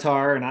loves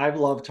tartar and I've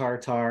loved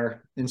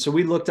tartar. And so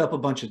we looked up a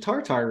bunch of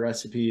tartar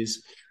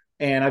recipes,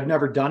 and I've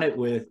never done it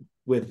with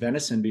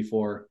venison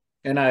before.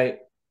 And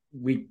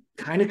we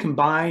kind of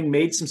combined,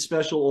 made some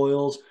special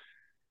oils.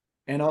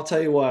 And I'll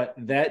tell you what,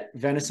 that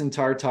venison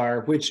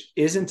tartar, which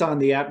isn't on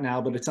the app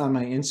now, but it's on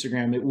my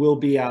Instagram. It will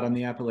be out on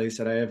the app. Like I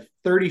said, I have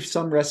 30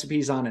 some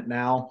recipes on it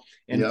now,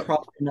 and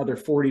probably another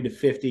 40 to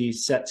 50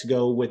 set to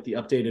go with the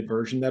updated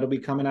version that'll be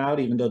coming out,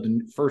 even though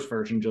the first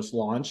version just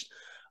launched.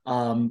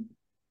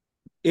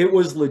 It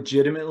was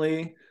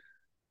legitimately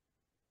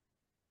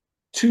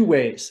two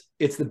ways.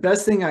 It's the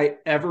best thing I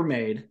ever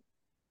made,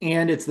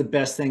 and it's the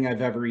best thing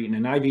I've ever eaten.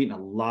 And I've eaten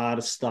a lot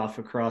of stuff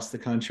across the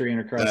country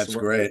and across the world. That's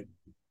great.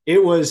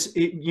 It was,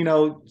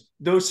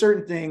 those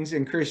certain things.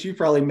 And Chris, you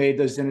probably made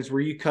those dinners where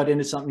you cut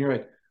into something. You're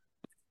like,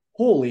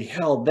 holy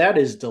hell, that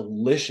is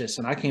delicious.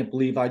 And I can't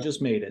believe I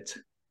just made it.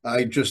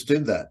 I just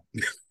did that.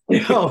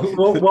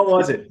 What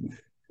was it?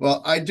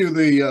 Well, I do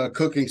the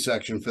cooking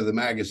section for the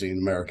magazine,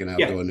 American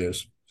Outdoor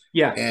News.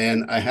 Yeah.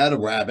 And I had a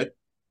rabbit,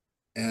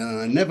 and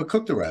I never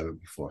cooked a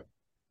rabbit before.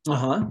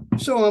 Uh-huh.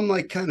 So I'm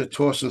like kind of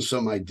tossing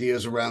some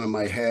ideas around in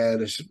my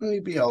head. I said,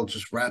 maybe I'll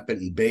just wrap it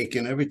in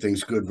bacon.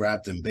 Everything's good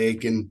wrapped in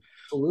bacon.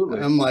 Absolutely.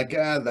 I'm like,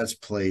 that's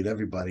plate.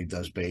 Everybody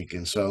does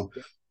bacon. So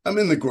I'm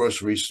in the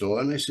grocery store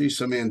and I see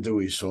some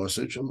andouille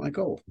sausage. I'm like,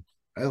 oh,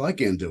 I like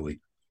andouille.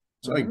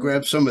 So I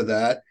grab some of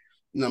that,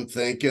 and I'm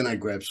thinking, I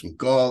grab some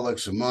garlic,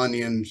 some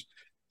onions.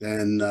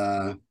 Then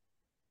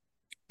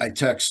I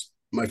text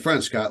my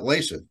friend Scott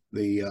Laseth,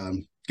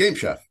 the game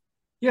chef.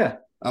 Yeah.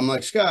 I'm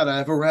like, Scott, I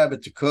have a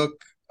rabbit to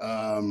cook.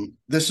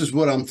 This is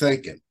what I'm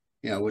thinking,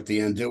 with the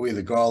andouille,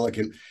 the garlic.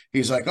 And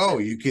he's like, oh,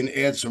 you can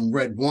add some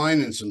red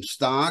wine and some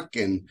stock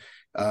and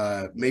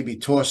maybe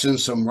toss in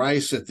some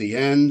rice at the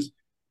end.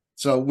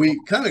 So we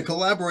kind of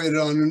collaborated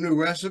on a new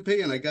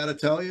recipe. And I got to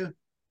tell you,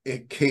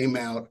 it came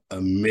out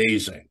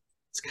amazing.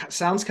 It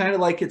sounds kind of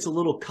like it's a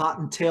little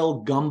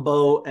cottontail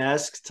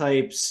gumbo-esque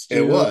type stew.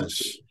 It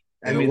was.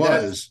 It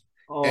was.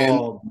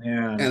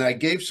 Man. And I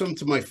gave some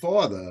to my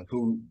father,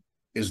 who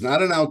is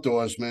not an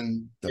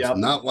outdoorsman, does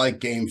not like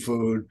game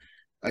food.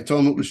 I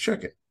told him it was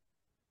chicken.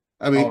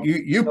 I mean,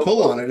 you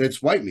pull on it,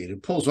 it's white meat.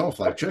 It pulls off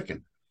like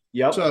chicken.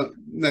 Yep. So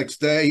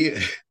next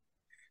day,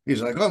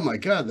 he's like, oh, my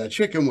God, that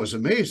chicken was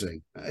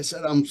amazing. I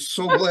said, I'm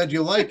so glad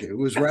you like it. It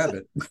was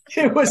rabbit.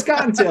 It was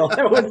cottontail.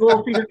 That was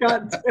little Peter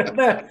Cottontail.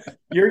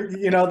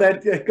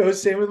 That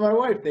goes same with my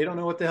wife. They don't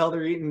know what the hell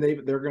they're eating.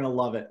 They're going to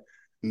love it.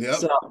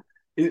 Yep.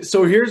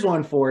 So here's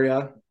one for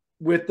you.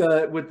 With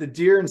the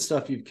deer and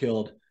stuff you've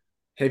killed,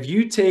 have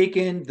you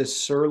taken the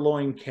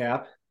sirloin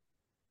cap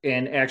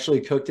and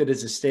actually cooked it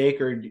as a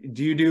steak, or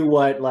do you do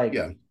what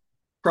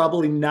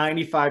probably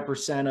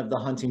 95% of the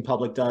hunting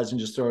public does and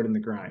just throw it in the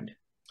grind?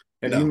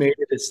 Have you No. made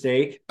it a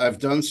steak? I've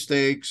done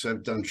steaks.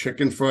 I've done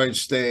chicken fried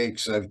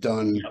steaks. I've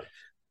done.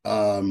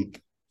 Do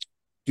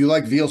you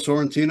like veal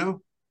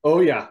Sorrentino? Oh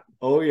yeah.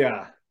 Oh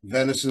yeah.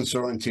 Venison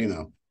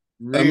Sorrentino.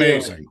 Really?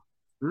 Amazing.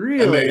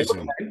 Really?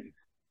 Amazing. Okay.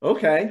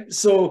 Okay.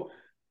 So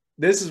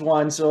this is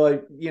one.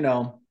 So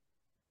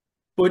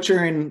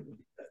butchering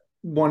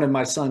one of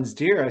my son's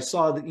deer, I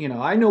saw that,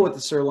 I know what the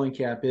sirloin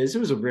cap is. It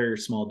was a very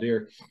small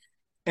deer.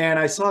 And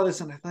I saw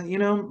this and I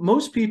thought,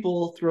 most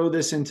people throw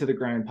this into the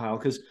grind pile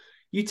because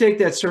you take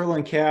that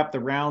sirloin cap, the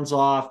rounds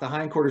off, the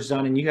hindquarters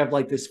done, and you have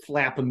like this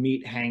flap of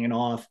meat hanging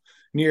off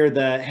near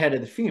the head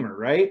of the femur,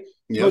 right?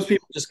 Yep. Most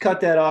people just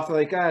cut that off. They're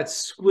like,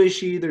 it's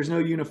squishy. There's no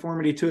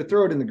uniformity to it.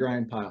 Throw it in the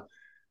grind pile.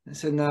 I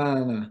said, no,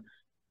 no, no.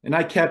 And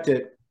I kept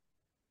it.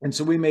 And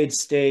so we made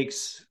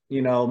steaks.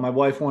 My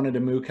wife wanted a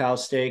moo cow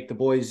steak. The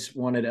boys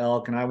wanted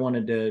elk, and I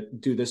wanted to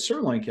do the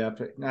sirloin cap.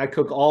 And I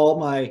cook all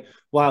my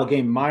wild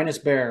game minus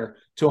bear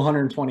to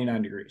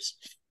 129 degrees,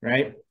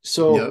 right?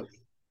 So Yep.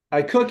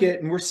 I cook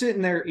it, and we're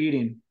sitting there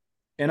eating,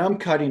 and I'm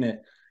cutting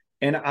it.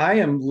 And I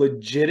am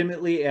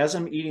legitimately, as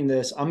I'm eating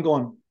this, I'm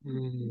going,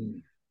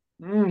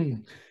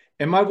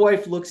 And my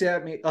wife looks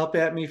up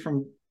at me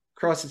from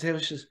across the table.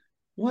 She says,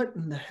 "What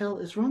in the hell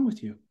is wrong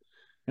with you?"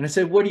 And I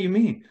said, "What do you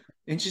mean?"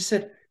 And she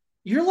said,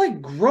 "You're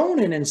like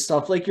groaning and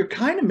stuff. Like you're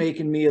kind of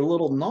making me a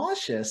little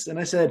nauseous." And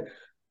I said,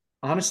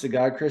 "Honest to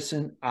God,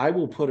 Kristen, I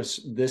will put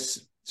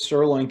this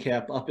sirloin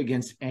cap up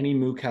against any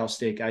moo cow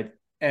steak I've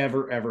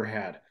ever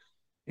had."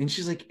 And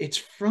she's like, "It's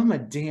from a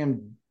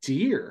damn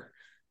deer."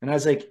 And I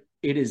was like,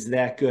 "It is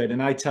that good."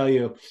 And I tell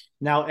you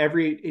now,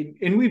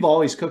 and we've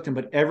always cooked them,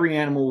 but every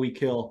animal we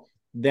kill,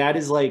 that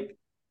is like,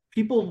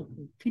 people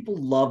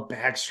love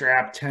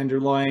backstrap,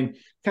 tenderloin,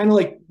 kind of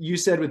like you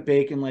said with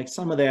bacon, like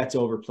some of that's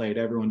overplayed.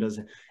 Everyone does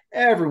it.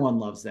 Everyone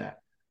loves that.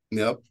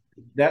 Yep.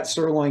 That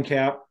sirloin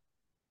cap,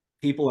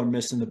 people are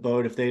missing the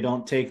boat if they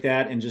don't take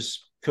that and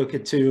just cook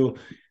it to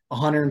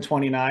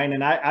 129.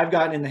 And I've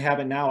gotten in the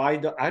habit now. I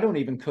don't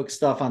even cook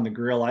stuff on the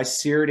grill. I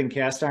sear it in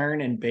cast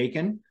iron and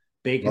bacon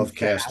Love fat.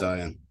 cast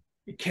iron.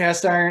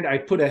 Cast iron. I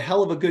put a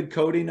hell of a good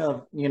coating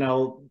of,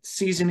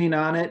 seasoning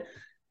on it.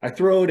 I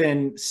throw it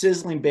in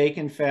sizzling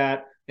bacon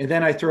fat, and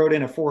then I throw it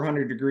in a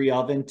 400-degree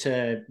oven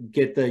to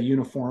get the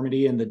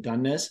uniformity and the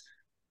doneness.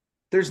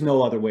 There's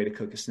no other way to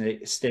cook a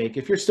steak.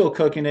 If you're still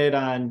cooking it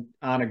on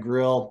a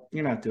grill,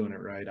 you're not doing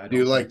it right. Do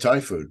you like Thai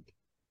food?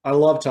 I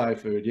love Thai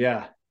food.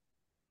 Yeah.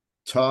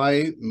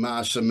 Thai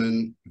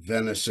massaman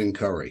venison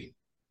curry.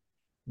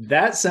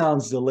 That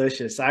sounds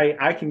delicious.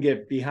 I can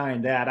get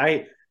behind that.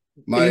 I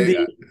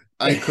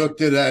cooked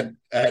it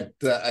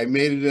I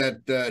made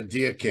it at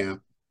deer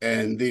camp,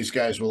 and these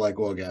guys were like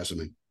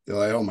orgasming. They're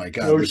like, "Oh my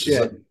God, this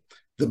is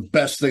the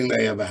best thing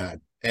they ever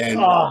had." And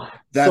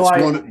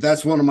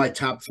that's one of my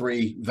top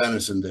 3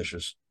 venison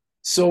dishes.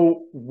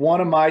 So one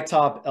of my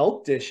top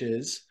elk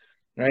dishes,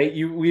 right?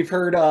 We've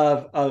heard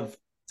of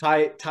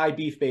Thai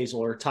beef basil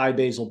or Thai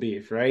basil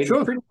beef, right? Sure.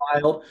 It's pretty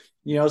mild.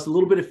 It's a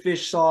little bit of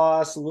fish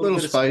sauce, a little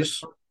bit of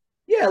spice.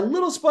 Yeah, a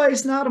little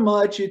spice, not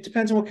much. It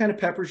depends on what kind of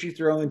peppers you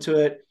throw into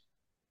it.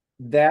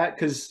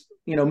 Because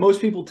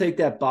most people take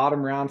that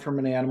bottom round from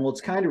an animal.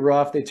 It's kind of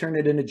rough. They turn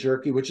it into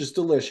jerky, which is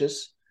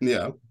delicious.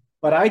 Yeah.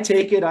 But I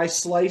take it, I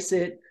slice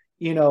it,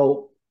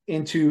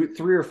 into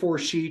 3 or 4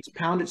 sheets,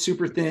 pound it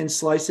super thin,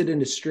 slice it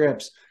into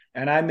strips,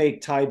 and I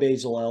make Thai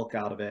basil elk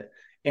out of it.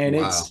 And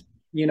wow. It's,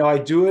 I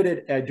do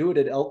it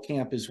at elk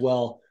camp as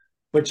well.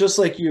 But just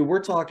like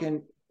we're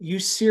talking, you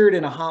sear it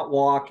in a hot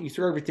wok, you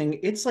throw everything.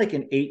 It's like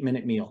an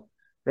 8-minute meal,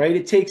 right?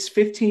 It takes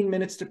 15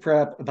 minutes to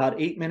prep, about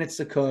 8 minutes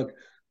to cook.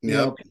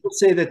 Yep. People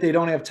say that they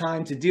don't have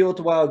time to deal with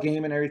the wild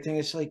game and everything.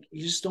 It's like,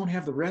 you just don't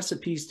have the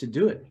recipes to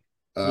do it.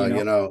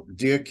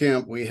 Deer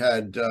camp, we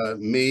had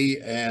me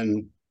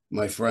and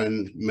my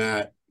friend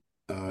Matt.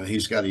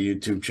 He's got a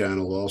YouTube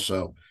channel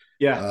also.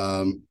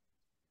 Yeah.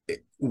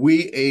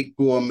 We ate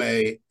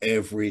gourmet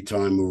every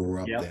time we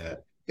were up there.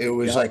 It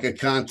was like a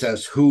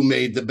contest: who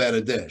made the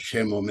better dish,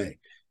 him or me?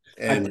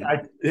 And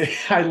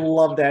I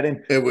love that.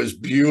 And it was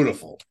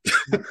beautiful.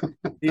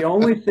 The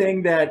only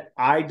thing that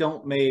I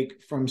don't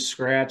make from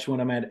scratch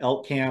when I'm at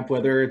elk camp,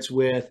 whether it's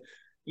with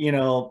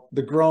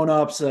the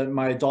grown-ups,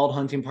 my adult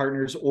hunting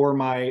partners, or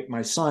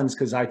my sons,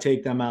 because I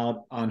take them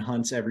out on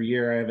hunts every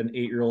year. I have an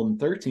 8-year-old and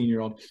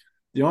 13-year-old.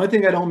 The only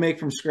thing I don't make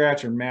from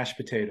scratch are mashed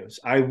potatoes.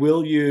 I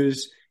will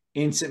use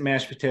instant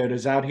mashed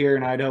potatoes. Out here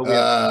in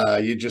Idaho,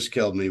 you just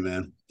killed me,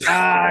 man.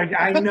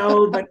 I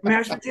know, but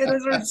mashed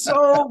potatoes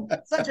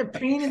are such a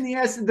pain in the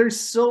ass. There's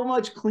so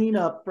much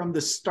cleanup from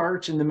the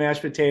starch in the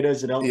mashed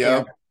potatoes at elk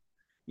camp.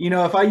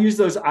 If I use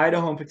those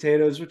Idaho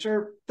potatoes,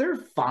 they're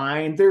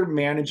fine, they're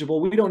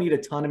manageable. We don't eat a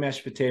ton of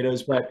mashed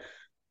potatoes, but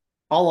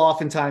I'll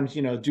oftentimes,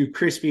 do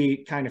crispy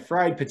kind of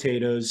fried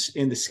potatoes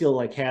in the skillet,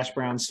 like hash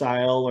brown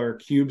style or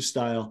cube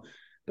style.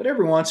 But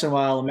every once in a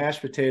while, a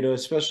mashed potato,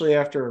 especially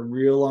after a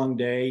real long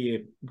day,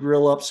 you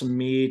grill up some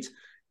meat,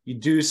 you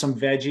do some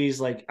veggies.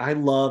 Like, I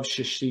love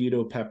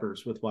shishito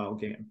peppers with wild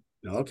game.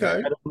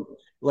 Okay.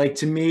 Like,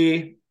 to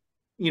me,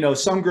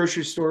 some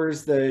grocery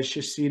stores, the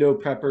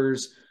shishito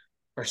peppers,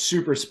 are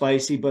super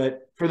spicy,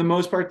 but for the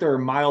most part, they're a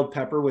mild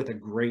pepper with a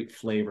great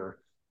flavor.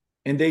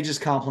 And they just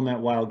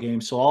complement wild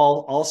game. So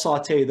I'll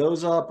saute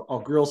those up.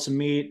 I'll grill some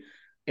meat,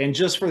 and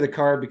just for the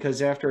carb,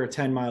 because after a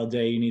 10-mile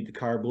day, you need the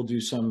carb. We'll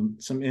do some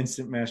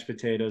instant mashed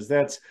potatoes.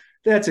 That's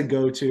a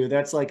go-to.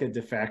 That's like a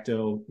de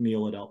facto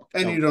meal at elk.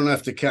 And you don't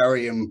have to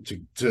carry them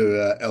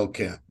to elk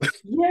camp.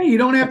 Yeah, you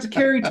don't have to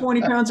carry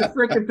 20 pounds of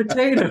frickin'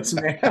 potatoes,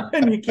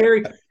 man. You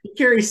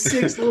carry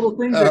 6 little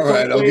things. All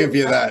right, I'll give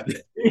you that.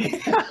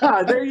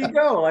 Yeah, there you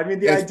go. I mean,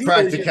 the It's idea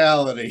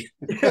practicality.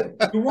 is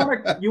you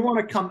want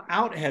to come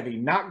out heavy,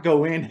 not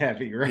go in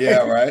heavy, right?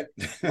 Yeah, right.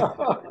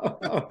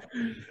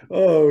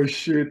 Oh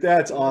shoot,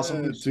 that's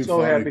awesome. I'm so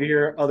funny. happy to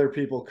hear other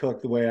people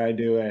cook the way I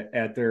do it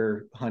at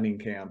their hunting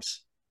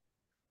camps.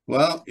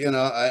 Well,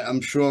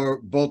 I'm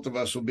sure both of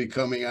us will be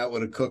coming out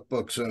with a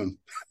cookbook soon.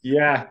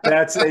 Yeah,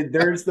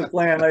 there's the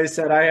plan. Like I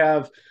said, I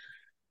have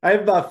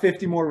about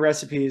 50 more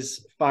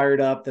recipes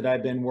fired up that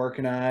I've been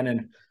working on.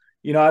 And,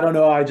 I don't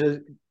know.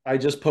 I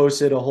just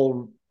posted a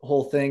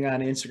whole thing on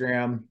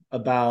Instagram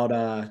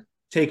about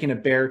taking a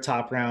bear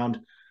top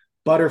round,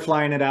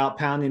 butterflying it out,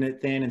 pounding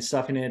it thin and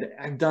stuffing it.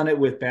 I've done it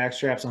with back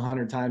straps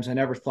 100 times. I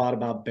never thought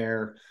about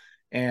bear.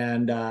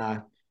 And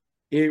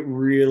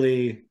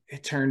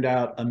it turned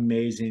out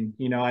amazing.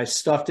 I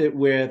stuffed it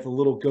with a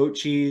little goat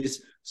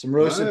cheese, some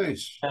roasted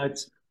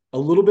nuts, a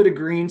little bit of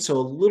green, so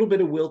a little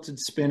bit of wilted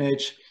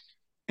spinach.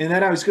 And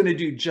then I was going to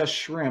do just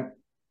shrimp,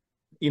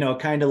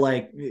 kind of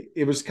like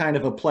it was kind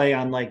of a play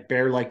on like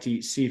bear like to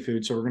eat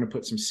seafood. So we're going to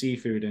put some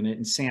seafood in it,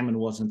 and salmon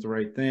wasn't the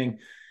right thing.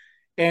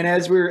 And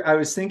I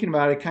was thinking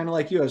about it, kind of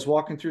like you, I was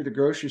walking through the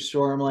grocery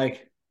store. I'm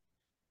like,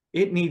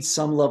 it needs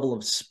some level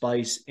of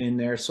spice in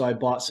there. So I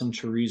bought some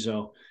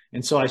chorizo.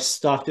 And so I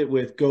stuffed it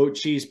with goat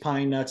cheese,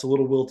 pine nuts, a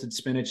little wilted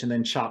spinach, and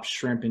then chopped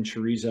shrimp and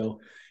chorizo,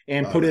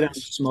 and put it on the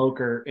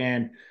smoker.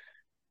 And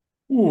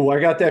I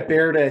got that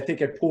bear I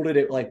think I pulled it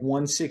at like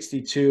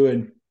 162,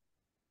 and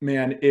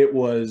man, it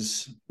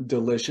was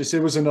delicious.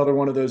 It was another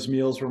one of those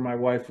meals where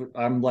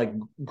I'm like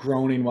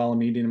groaning while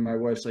I'm eating, and my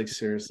wife's like,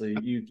 seriously,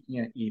 you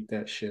can't eat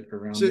that shit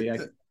around me.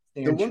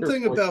 The one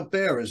thing about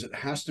bear is it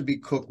has to be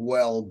cooked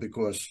well,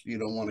 because you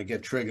don't want to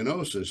get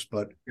trichinosis.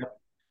 But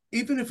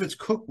even if it's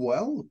cooked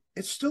well,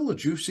 it's still a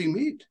juicy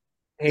meat.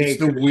 It's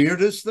the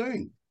weirdest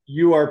thing.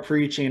 You are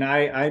preaching.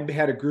 I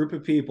had a group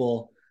of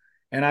people,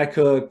 and I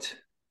cooked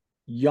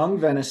young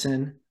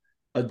venison,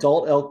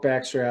 adult elk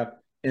backstrap,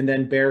 and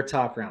then bear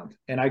top round.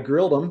 And I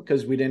grilled them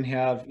because we didn't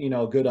have,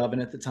 a good oven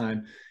at the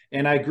time.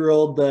 And I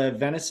grilled the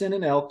venison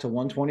and elk to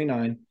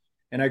 129.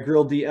 And I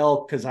grilled the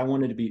elk because I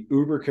wanted to be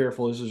uber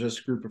careful. This was just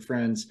a group of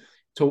friends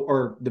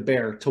or the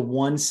bear to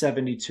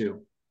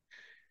 172.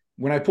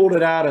 When I pulled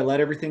it out, I let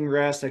everything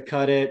rest. I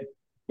cut it,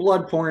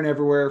 blood pouring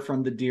everywhere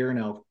from the deer and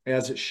elk,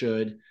 as it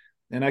should.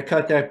 And I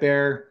cut that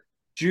bear.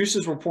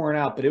 Juices were pouring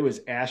out, but it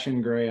was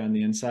ashen gray on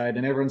the inside.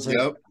 And everyone's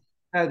like,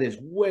 that is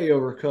way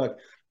overcooked.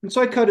 And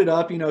so I cut it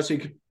up, so you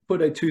could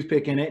put a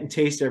toothpick in it and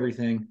taste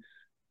everything.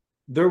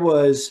 There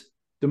was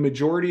the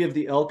majority of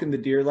the elk and the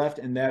deer left,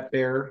 and that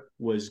bear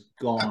was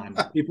gone.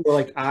 People were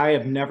like, I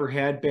have never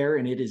had bear,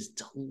 and it is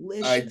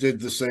delicious. I did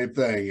the same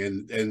thing,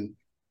 and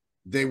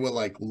they were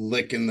like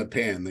licking the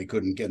pan. They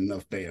couldn't get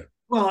enough bear.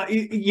 Well,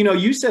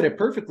 you said it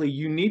perfectly.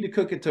 You need to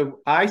cook it to,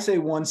 I say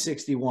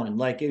 161.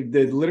 Like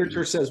the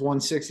literature says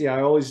 160.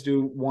 I always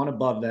do one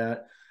above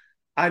that.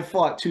 I've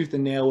fought tooth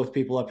and nail with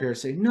people up here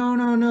say,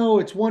 no,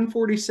 it's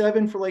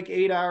 147 for like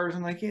 8 hours.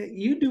 I'm like, yeah,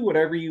 you do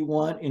whatever you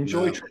want.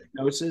 Enjoy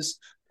trichinosis.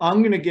 I'm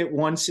going to get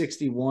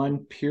 161,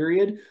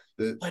 period.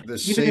 The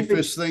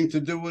safest thing to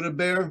do with a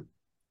bear,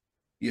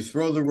 you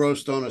throw the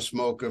roast on a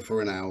smoker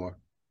for an hour.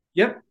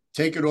 Yep.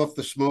 Take it off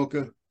the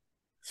smoker,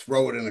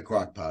 throw it in a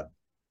crock pot.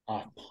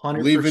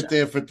 100%. Leave it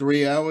there for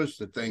 3 hours,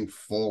 the thing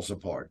falls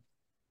apart.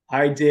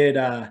 I did.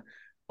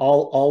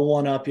 I'll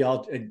one up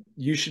y'all.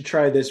 You should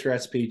try this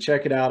recipe.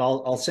 Check it out.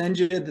 I'll send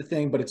you the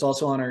thing, but it's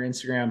also on our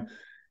Instagram.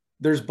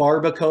 There's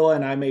barbacoa,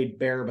 and I made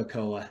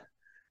bearbacoa.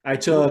 I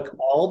took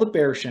all the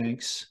bear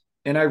shanks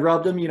and I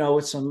rubbed them,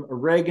 with some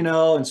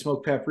oregano and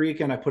smoked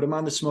paprika, and I put them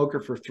on the smoker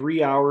for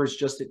 3 hours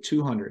just at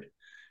 200,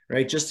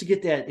 right? Just to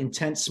get that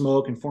intense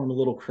smoke and form a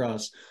little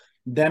crust.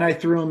 Then I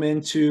threw them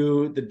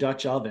into the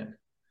Dutch oven,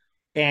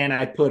 and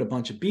I put a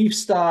bunch of beef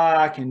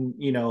stock and,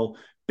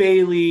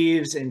 bay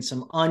leaves and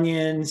some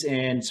onions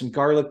and some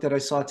garlic that I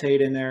sauteed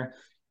in there.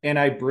 And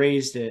I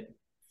braised it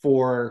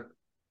for,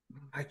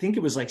 I think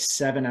it was like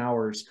 7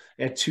 hours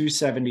at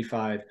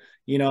 275.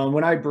 And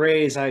when I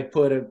braise, I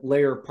put a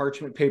layer of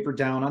parchment paper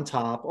down on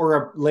top, or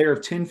a layer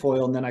of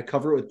tinfoil, and then I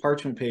cover it with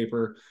parchment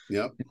paper.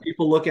 Yep. And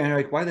people look at it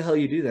like, why the hell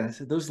you do that? I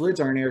said, those lids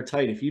aren't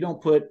airtight. If you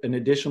don't put an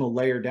additional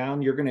layer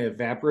down, you're going to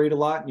evaporate a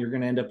lot, and you're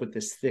going to end up with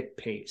this thick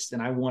paste.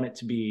 And I want it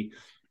to be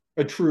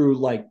a true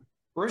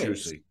braise.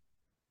 Juicy.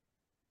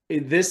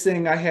 This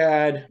thing I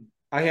had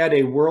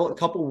a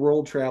couple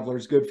world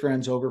travelers, good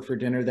friends, over for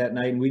dinner that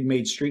night, and we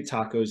made street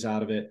tacos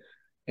out of it.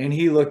 And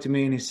he looked at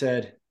me and he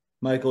said,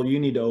 Michael, you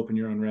need to open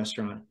your own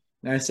restaurant.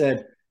 And I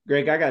said,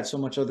 Greg, I got so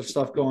much other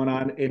stuff going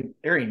on, and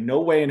there ain't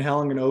no way in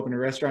hell I'm going to open a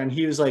restaurant. And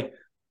he was like,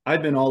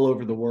 I've been all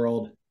over the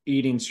world.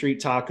 eating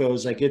street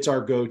tacos. Like, it's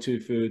our go-to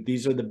food.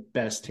 These are the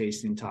best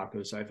tasting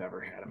tacos I've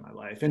ever had in my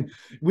life. And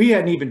we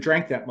hadn't even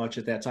drank that much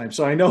at that time.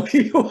 So I know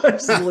he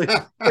was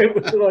legit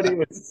with what he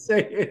was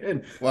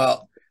saying.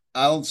 Well,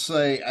 I'll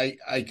say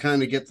I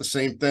kind of get the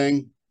same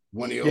thing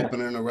when you Yeah.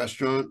 open in a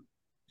restaurant.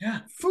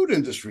 Yeah. Food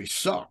industry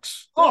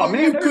sucks. Oh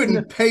man, You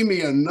couldn't pay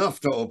me enough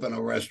to open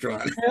a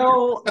restaurant.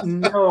 hell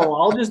no.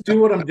 I'll just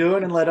do what I'm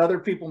doing and let other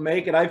people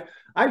make it.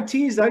 I've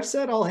teased, I've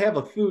said I'll have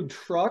a food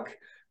truck,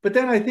 but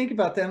then I think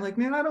about that. I'm like,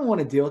 man, I don't want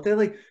to deal with that.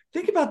 Like,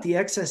 think about the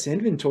excess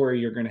inventory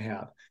you're going to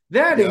have.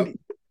 That Yep. and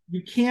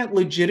you can't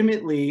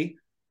legitimately,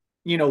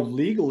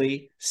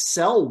 legally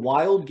sell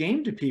wild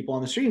game to people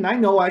on the street. And I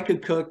know I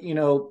could cook,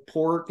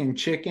 pork and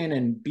chicken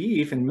and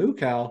beef and moo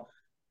cow,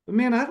 but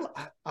man,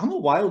 I'm a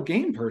wild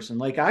game person.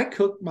 Like, I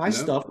cook my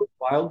stuff with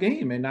wild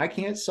game, and I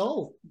can't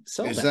sell Is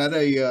that. that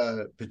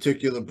a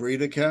particular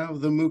breed of cow,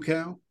 the moo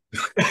cow?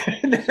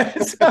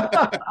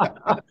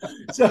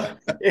 So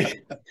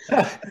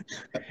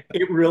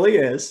it really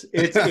is.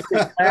 It's a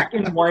black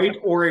and white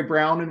or a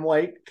brown and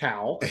white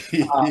cow.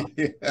 Yeah.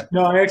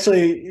 No,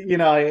 actually,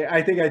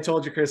 I think I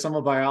told you, Chris, I'm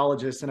a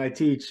biologist and I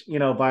teach,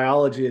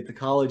 biology at the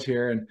college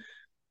here. And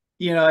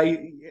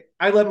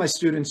I let my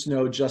students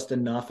know just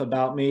enough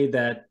about me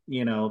that,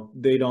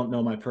 they don't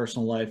know my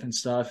personal life and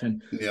stuff.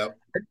 And Yep.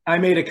 I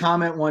made a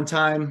comment one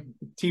time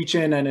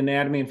teaching an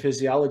anatomy and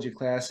physiology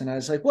class, and I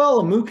was like, well,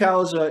 a moo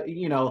cow's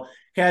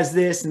has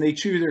this, and they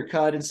chew their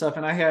cud and stuff.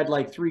 And I had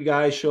like 3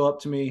 guys show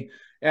up to me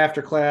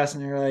after class,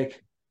 and they're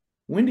like,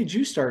 when did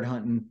you start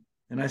hunting?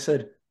 And I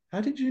said, how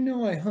did you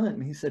know I hunt?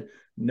 And he said,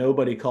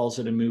 nobody calls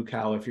it a moo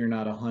cow if you're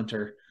not a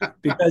hunter,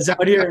 because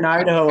out here in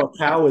Idaho, a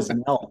cow is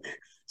an elk.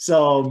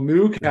 So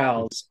moo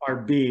cows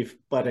are beef,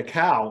 but a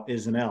cow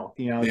is an elk.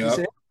 If you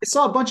say, I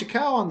saw a bunch of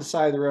cow on the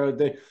side of the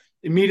road,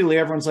 immediately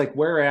everyone's like,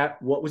 where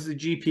at? What was the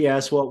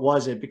GPS? What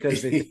was it?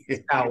 Because they think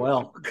it's cow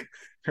elk.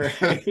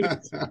 Right.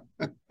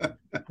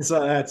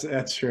 So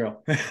that's true.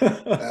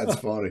 That's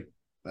funny.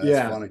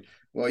 That's funny.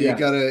 Well, you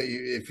gotta,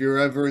 if you're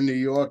ever in New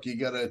York, you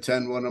gotta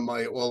attend one of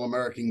my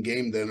all-American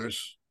game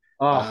dinners.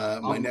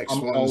 My next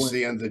one's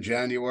the end of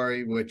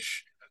January,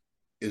 which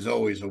is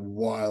always a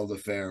wild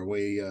affair.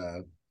 We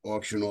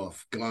auction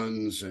off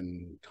guns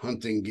and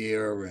hunting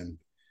gear, and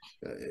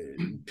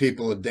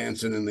people are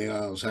dancing in the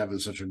aisles, having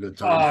such a good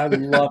time. I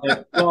love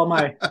it. Well,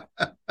 like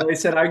I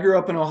said, I grew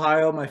up in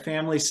Ohio. My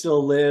family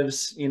still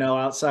lives,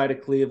 outside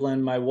of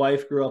Cleveland. My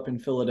wife grew up in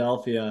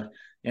Philadelphia,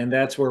 and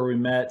that's where we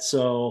met.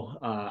 So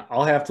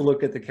I'll have to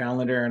look at the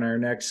calendar, and our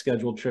next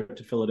scheduled trip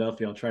to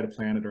Philadelphia, I'll try to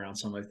plan it around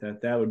something like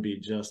that. That would be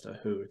just a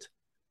hoot.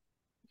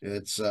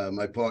 It's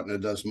my partner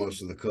does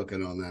most of the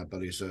cooking on that,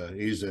 but he's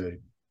a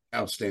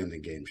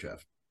outstanding game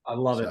chef. I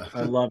love it.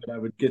 I love it. I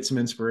would get some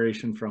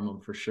inspiration from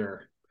him for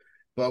sure.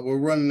 But we're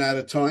running out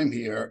of time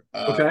here.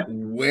 Okay.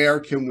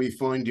 Where can we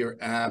find your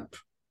app,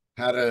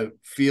 how to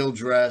field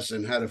dress,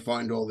 and how to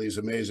find all these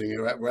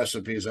amazing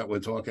recipes that we're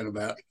talking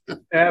about?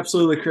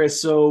 Absolutely,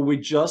 Chris. So we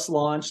just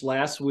launched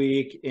last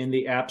week in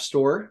the App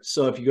Store.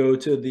 So if you go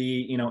to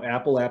the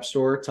Apple App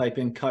Store, type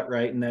in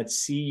CutRite, and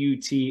that's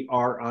CUTRITE,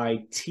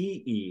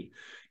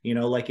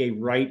 like a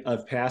rite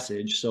of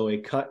passage. So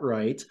a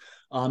CutRite.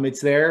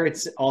 It's there.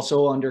 It's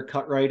also under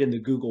CutRite in the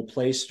Google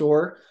Play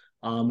Store.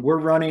 We're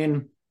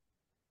running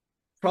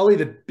probably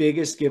the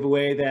biggest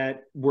giveaway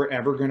that we're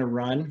ever going to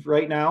run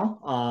right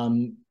now.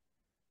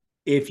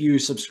 If you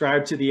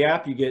subscribe to the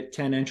app, you get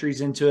 10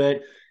 entries into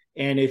it.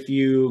 And if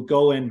you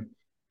go and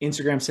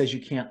Instagram says you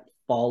can't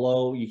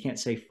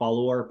say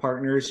follow our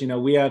partners.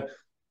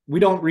 We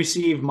don't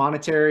receive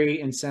monetary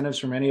incentives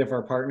from any of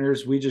our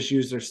partners. We just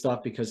use their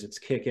stuff because it's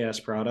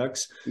kick-ass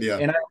products. Yeah.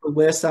 And I have a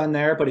list on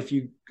there, but if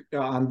you,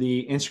 on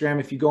the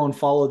Instagram, if you go and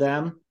follow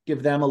them,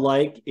 give them a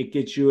like, it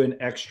gets you an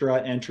extra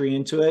entry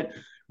into it.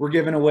 We're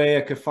giving away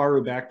a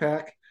Kafaru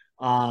backpack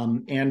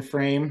and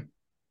frame.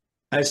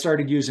 I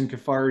started using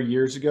Kafaru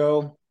years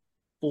ago,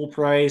 full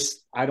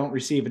price. I don't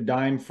receive a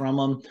dime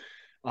from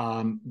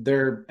them.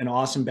 They're an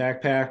awesome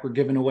backpack. We're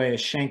giving away a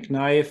shank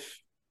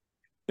knife,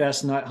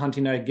 best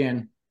hunting knife.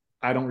 Again,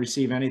 I don't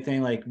receive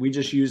anything. Like, we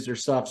just use their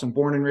stuff. Some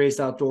born and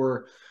raised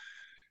outdoor,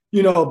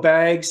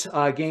 bags,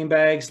 game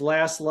bags,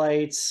 last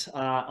lights,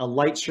 a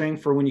light string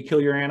for when you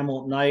kill your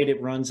animal at night.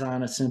 It runs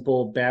on a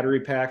simple battery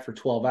pack for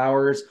 12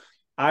 hours.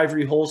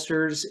 Ivory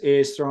Holsters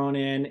is throwing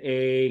in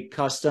a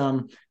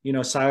custom,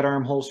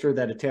 sidearm holster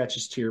that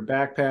attaches to your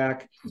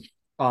backpack,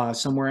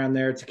 somewhere on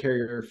there to carry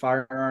your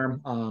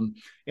firearm,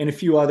 and a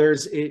few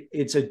others.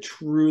 It's a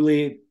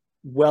truly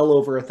well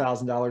over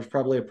 $1,000,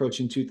 probably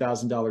approaching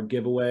 $2,000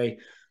 giveaway.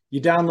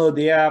 You download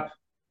the app,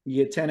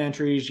 you get 10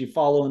 entries, you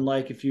follow and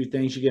like a few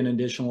things, you get an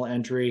additional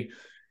entry.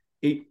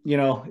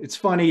 It's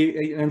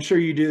funny. I'm sure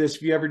you do this.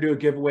 If you ever do a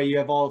giveaway, you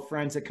have all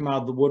friends that come out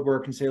of the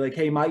woodwork and say like,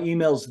 hey, my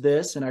email's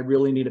this, and I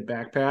really need a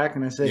backpack.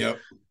 And I say, yep.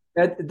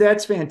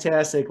 That's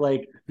fantastic.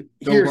 Like,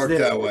 don't work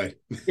that way.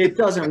 It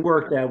doesn't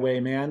work that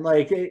way, man.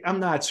 Like, I'm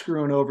not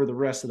screwing over the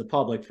rest of the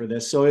public for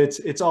this. So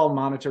it's all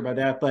monitored by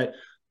that. But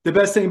the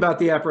best thing about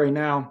the app right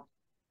now,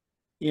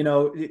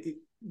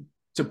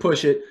 to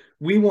push it,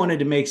 we wanted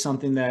to make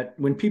something that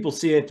when people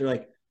see it, they're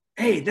like,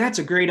 hey, that's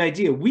a great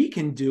idea. We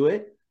can do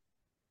it.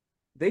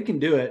 They can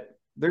do it.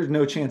 There's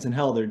no chance in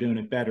hell they're doing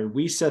it better.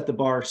 We set the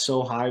bar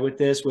so high with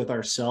this, with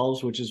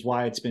ourselves, which is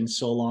why it's been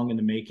so long in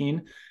the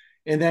making.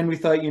 And then we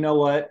thought, you know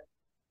what?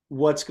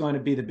 What's going to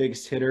be the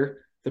biggest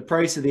hitter? The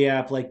price of the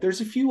app. Like,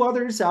 there's a few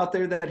others out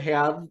there that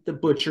have the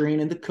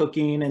butchering and the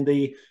cooking and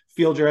the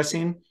field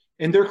dressing,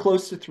 and they're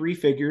close to 3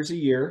 figures a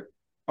year.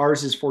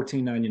 Ours is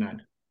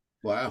 $14.99.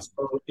 Wow.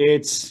 So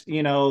it's,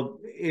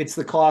 it's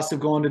the cost of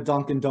going to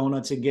Dunkin'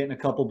 Donuts and getting a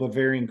couple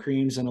Bavarian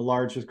creams and a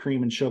large with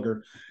cream and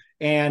sugar.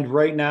 And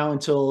right now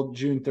until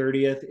June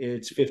 30th,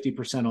 it's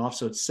 50% off.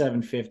 So it's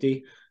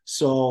 $7.50.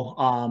 So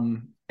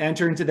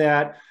enter into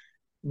that.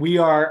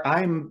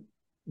 I'm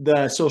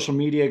the social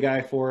media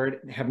guy for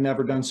it. Have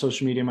never done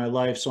social media in my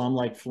life. So I'm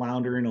like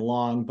floundering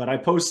along, but I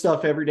post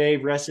stuff every day,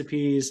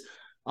 recipes.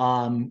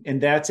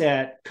 And that's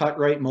at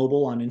CutRite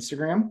Mobile on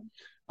Instagram.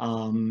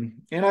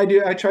 And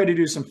I try to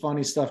do some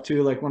funny stuff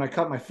too. Like when I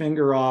cut my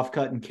finger off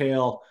cutting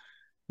kale,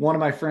 one of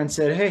my friends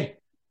said, hey,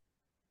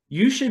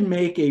 you should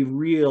make a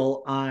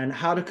reel on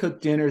how to cook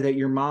dinner that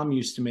your mom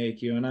used to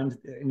make you. And I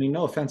mean,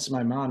 no offense to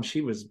my mom, she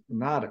was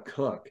not a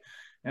cook.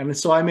 And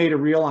so I made a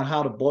reel on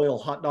how to boil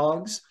hot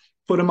dogs,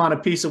 put them on a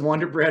piece of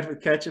Wonder Bread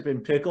with ketchup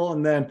and pickle.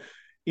 And then,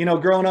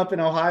 growing up in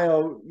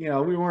Ohio,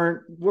 we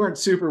weren't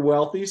super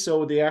wealthy.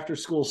 So the after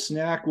school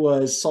snack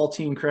was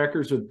saltine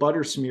crackers with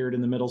butter smeared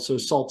in the middle. So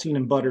saltine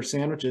and butter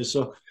sandwiches.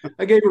 So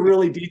I gave a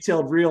really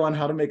detailed reel on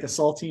how to make a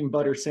saltine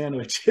butter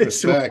sandwich.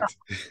 Respect.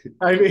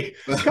 I mean,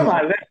 come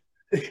on.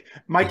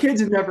 My kids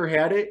had never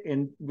had it,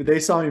 and they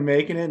saw me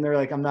making it, and they're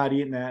like, I'm not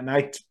eating that. And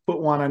I put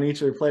one on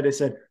each of their plate. I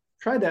said,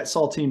 try that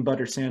saltine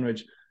butter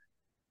sandwich.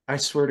 I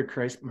swear to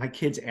Christ, my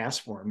kids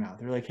ask for them now.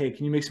 They're like, hey,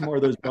 can you make some more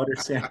of those butter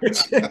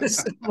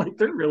sandwiches? I'm like,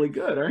 they're really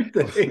good, aren't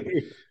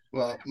they?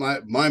 Well,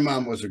 my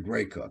mom was a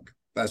great cook.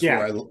 That's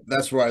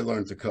where I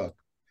learned to cook.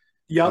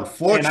 Yep.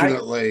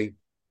 Unfortunately,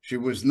 she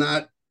was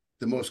not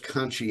the most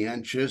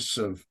conscientious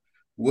of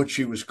what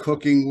she was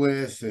cooking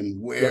with and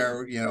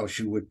where,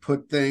 she would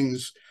put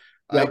things.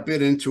 Yep. I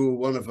bit into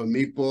one of her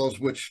meatballs,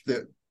 which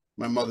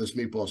my mother's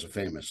meatballs are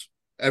famous.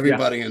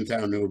 Everybody in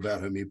town knew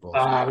about her meatballs.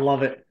 I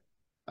love it.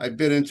 I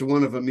bit into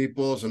one of her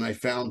meatballs and I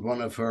found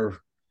one of her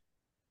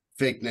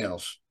fake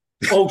nails.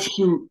 Oh,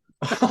 shoot.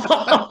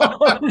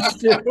 I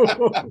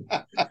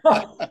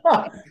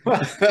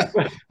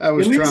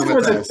was At least traumatized. it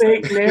was a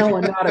fake nail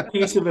and not a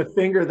piece of a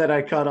finger that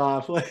I cut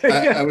off.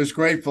 I was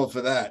grateful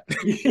for that.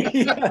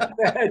 Yeah,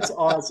 that's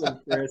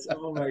awesome, Chris.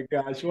 Oh my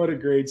gosh, what a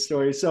great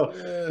story. So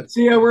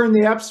we're in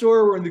the App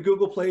Store, we're in the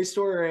Google Play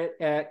Store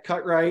at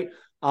CutRite,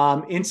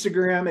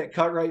 Instagram at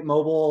CutRite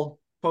Mobile.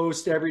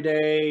 Post every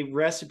day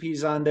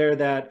recipes on there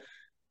that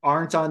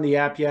aren't on the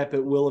app yet,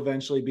 but will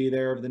eventually be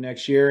there over the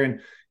next year.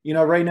 And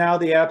right now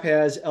the app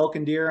has elk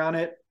and deer on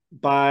it.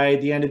 By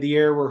the end of the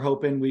year, we're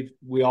hoping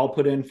we all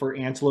put in for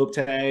antelope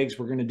tags.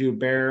 We're going to do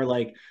bear.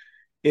 Like,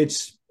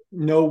 it's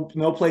no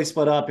place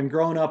but up. And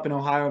growing up in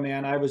Ohio,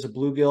 man, I was a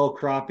bluegill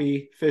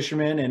crappie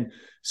fisherman. And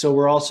so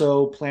we're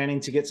also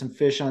planning to get some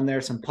fish on there,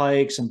 some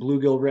pike, some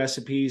bluegill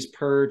recipes,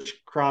 perch,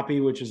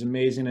 crappie, which is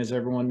amazing, as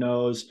everyone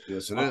knows.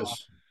 Yes, it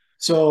is.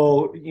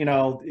 So,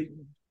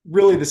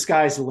 really the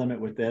sky's the limit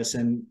with this.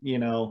 And,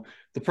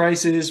 the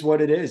price is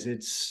what it is.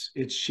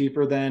 It's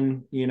cheaper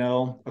than,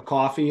 a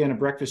coffee and a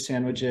breakfast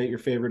sandwich at your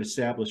favorite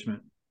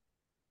establishment.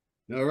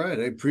 All right.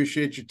 I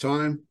appreciate your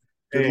time.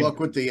 Good luck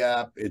with the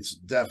app. It's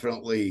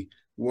definitely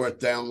worth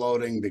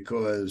downloading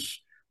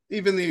because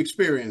even the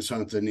experienced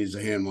hunter needs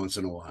a hand once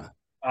in a while.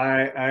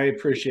 I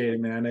appreciate it,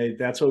 man.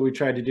 That's what we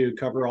tried to do,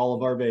 cover all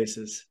of our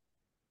bases.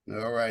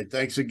 All right.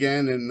 Thanks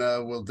again. And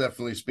we'll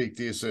definitely speak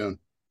to you soon.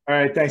 All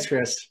right. Thanks,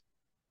 Chris.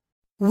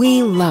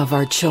 We love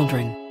our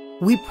children.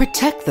 We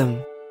protect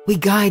them. We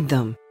guide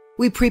them.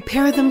 We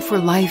prepare them for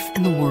life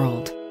in the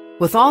world.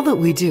 With all that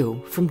we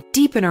do, from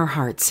deep in our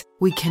hearts,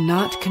 we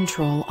cannot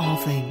control all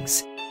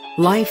things.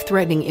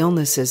 Life-threatening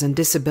illnesses and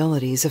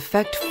disabilities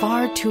affect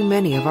far too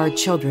many of our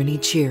children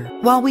each year.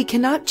 While we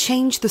cannot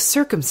change the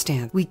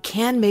circumstance, we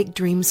can make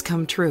dreams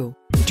come true.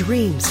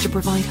 Dreams to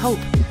provide hope,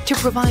 to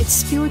provide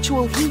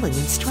spiritual healing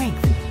and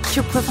strength,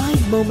 to provide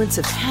moments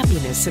of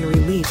happiness and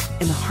relief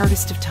in the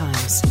hardest of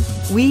times.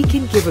 We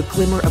can give a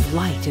glimmer of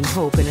light and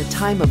hope in a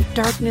time of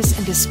darkness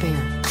and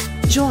despair.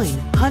 Join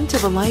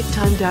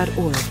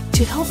huntofalifetime.org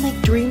to help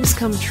make dreams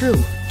come true,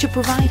 to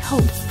provide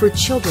hope for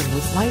children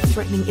with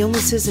life-threatening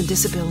illnesses and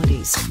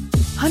disabilities.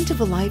 Hunt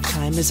of a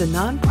Lifetime is a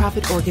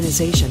nonprofit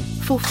organization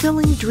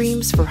fulfilling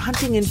dreams for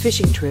hunting and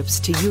fishing trips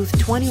to youth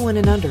 21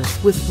 and under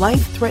with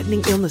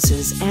life-threatening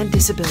illnesses and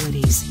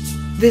disabilities.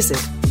 Visit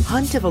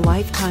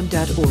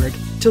huntofalifetime.org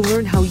to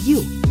learn how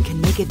you can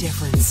make a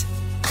difference.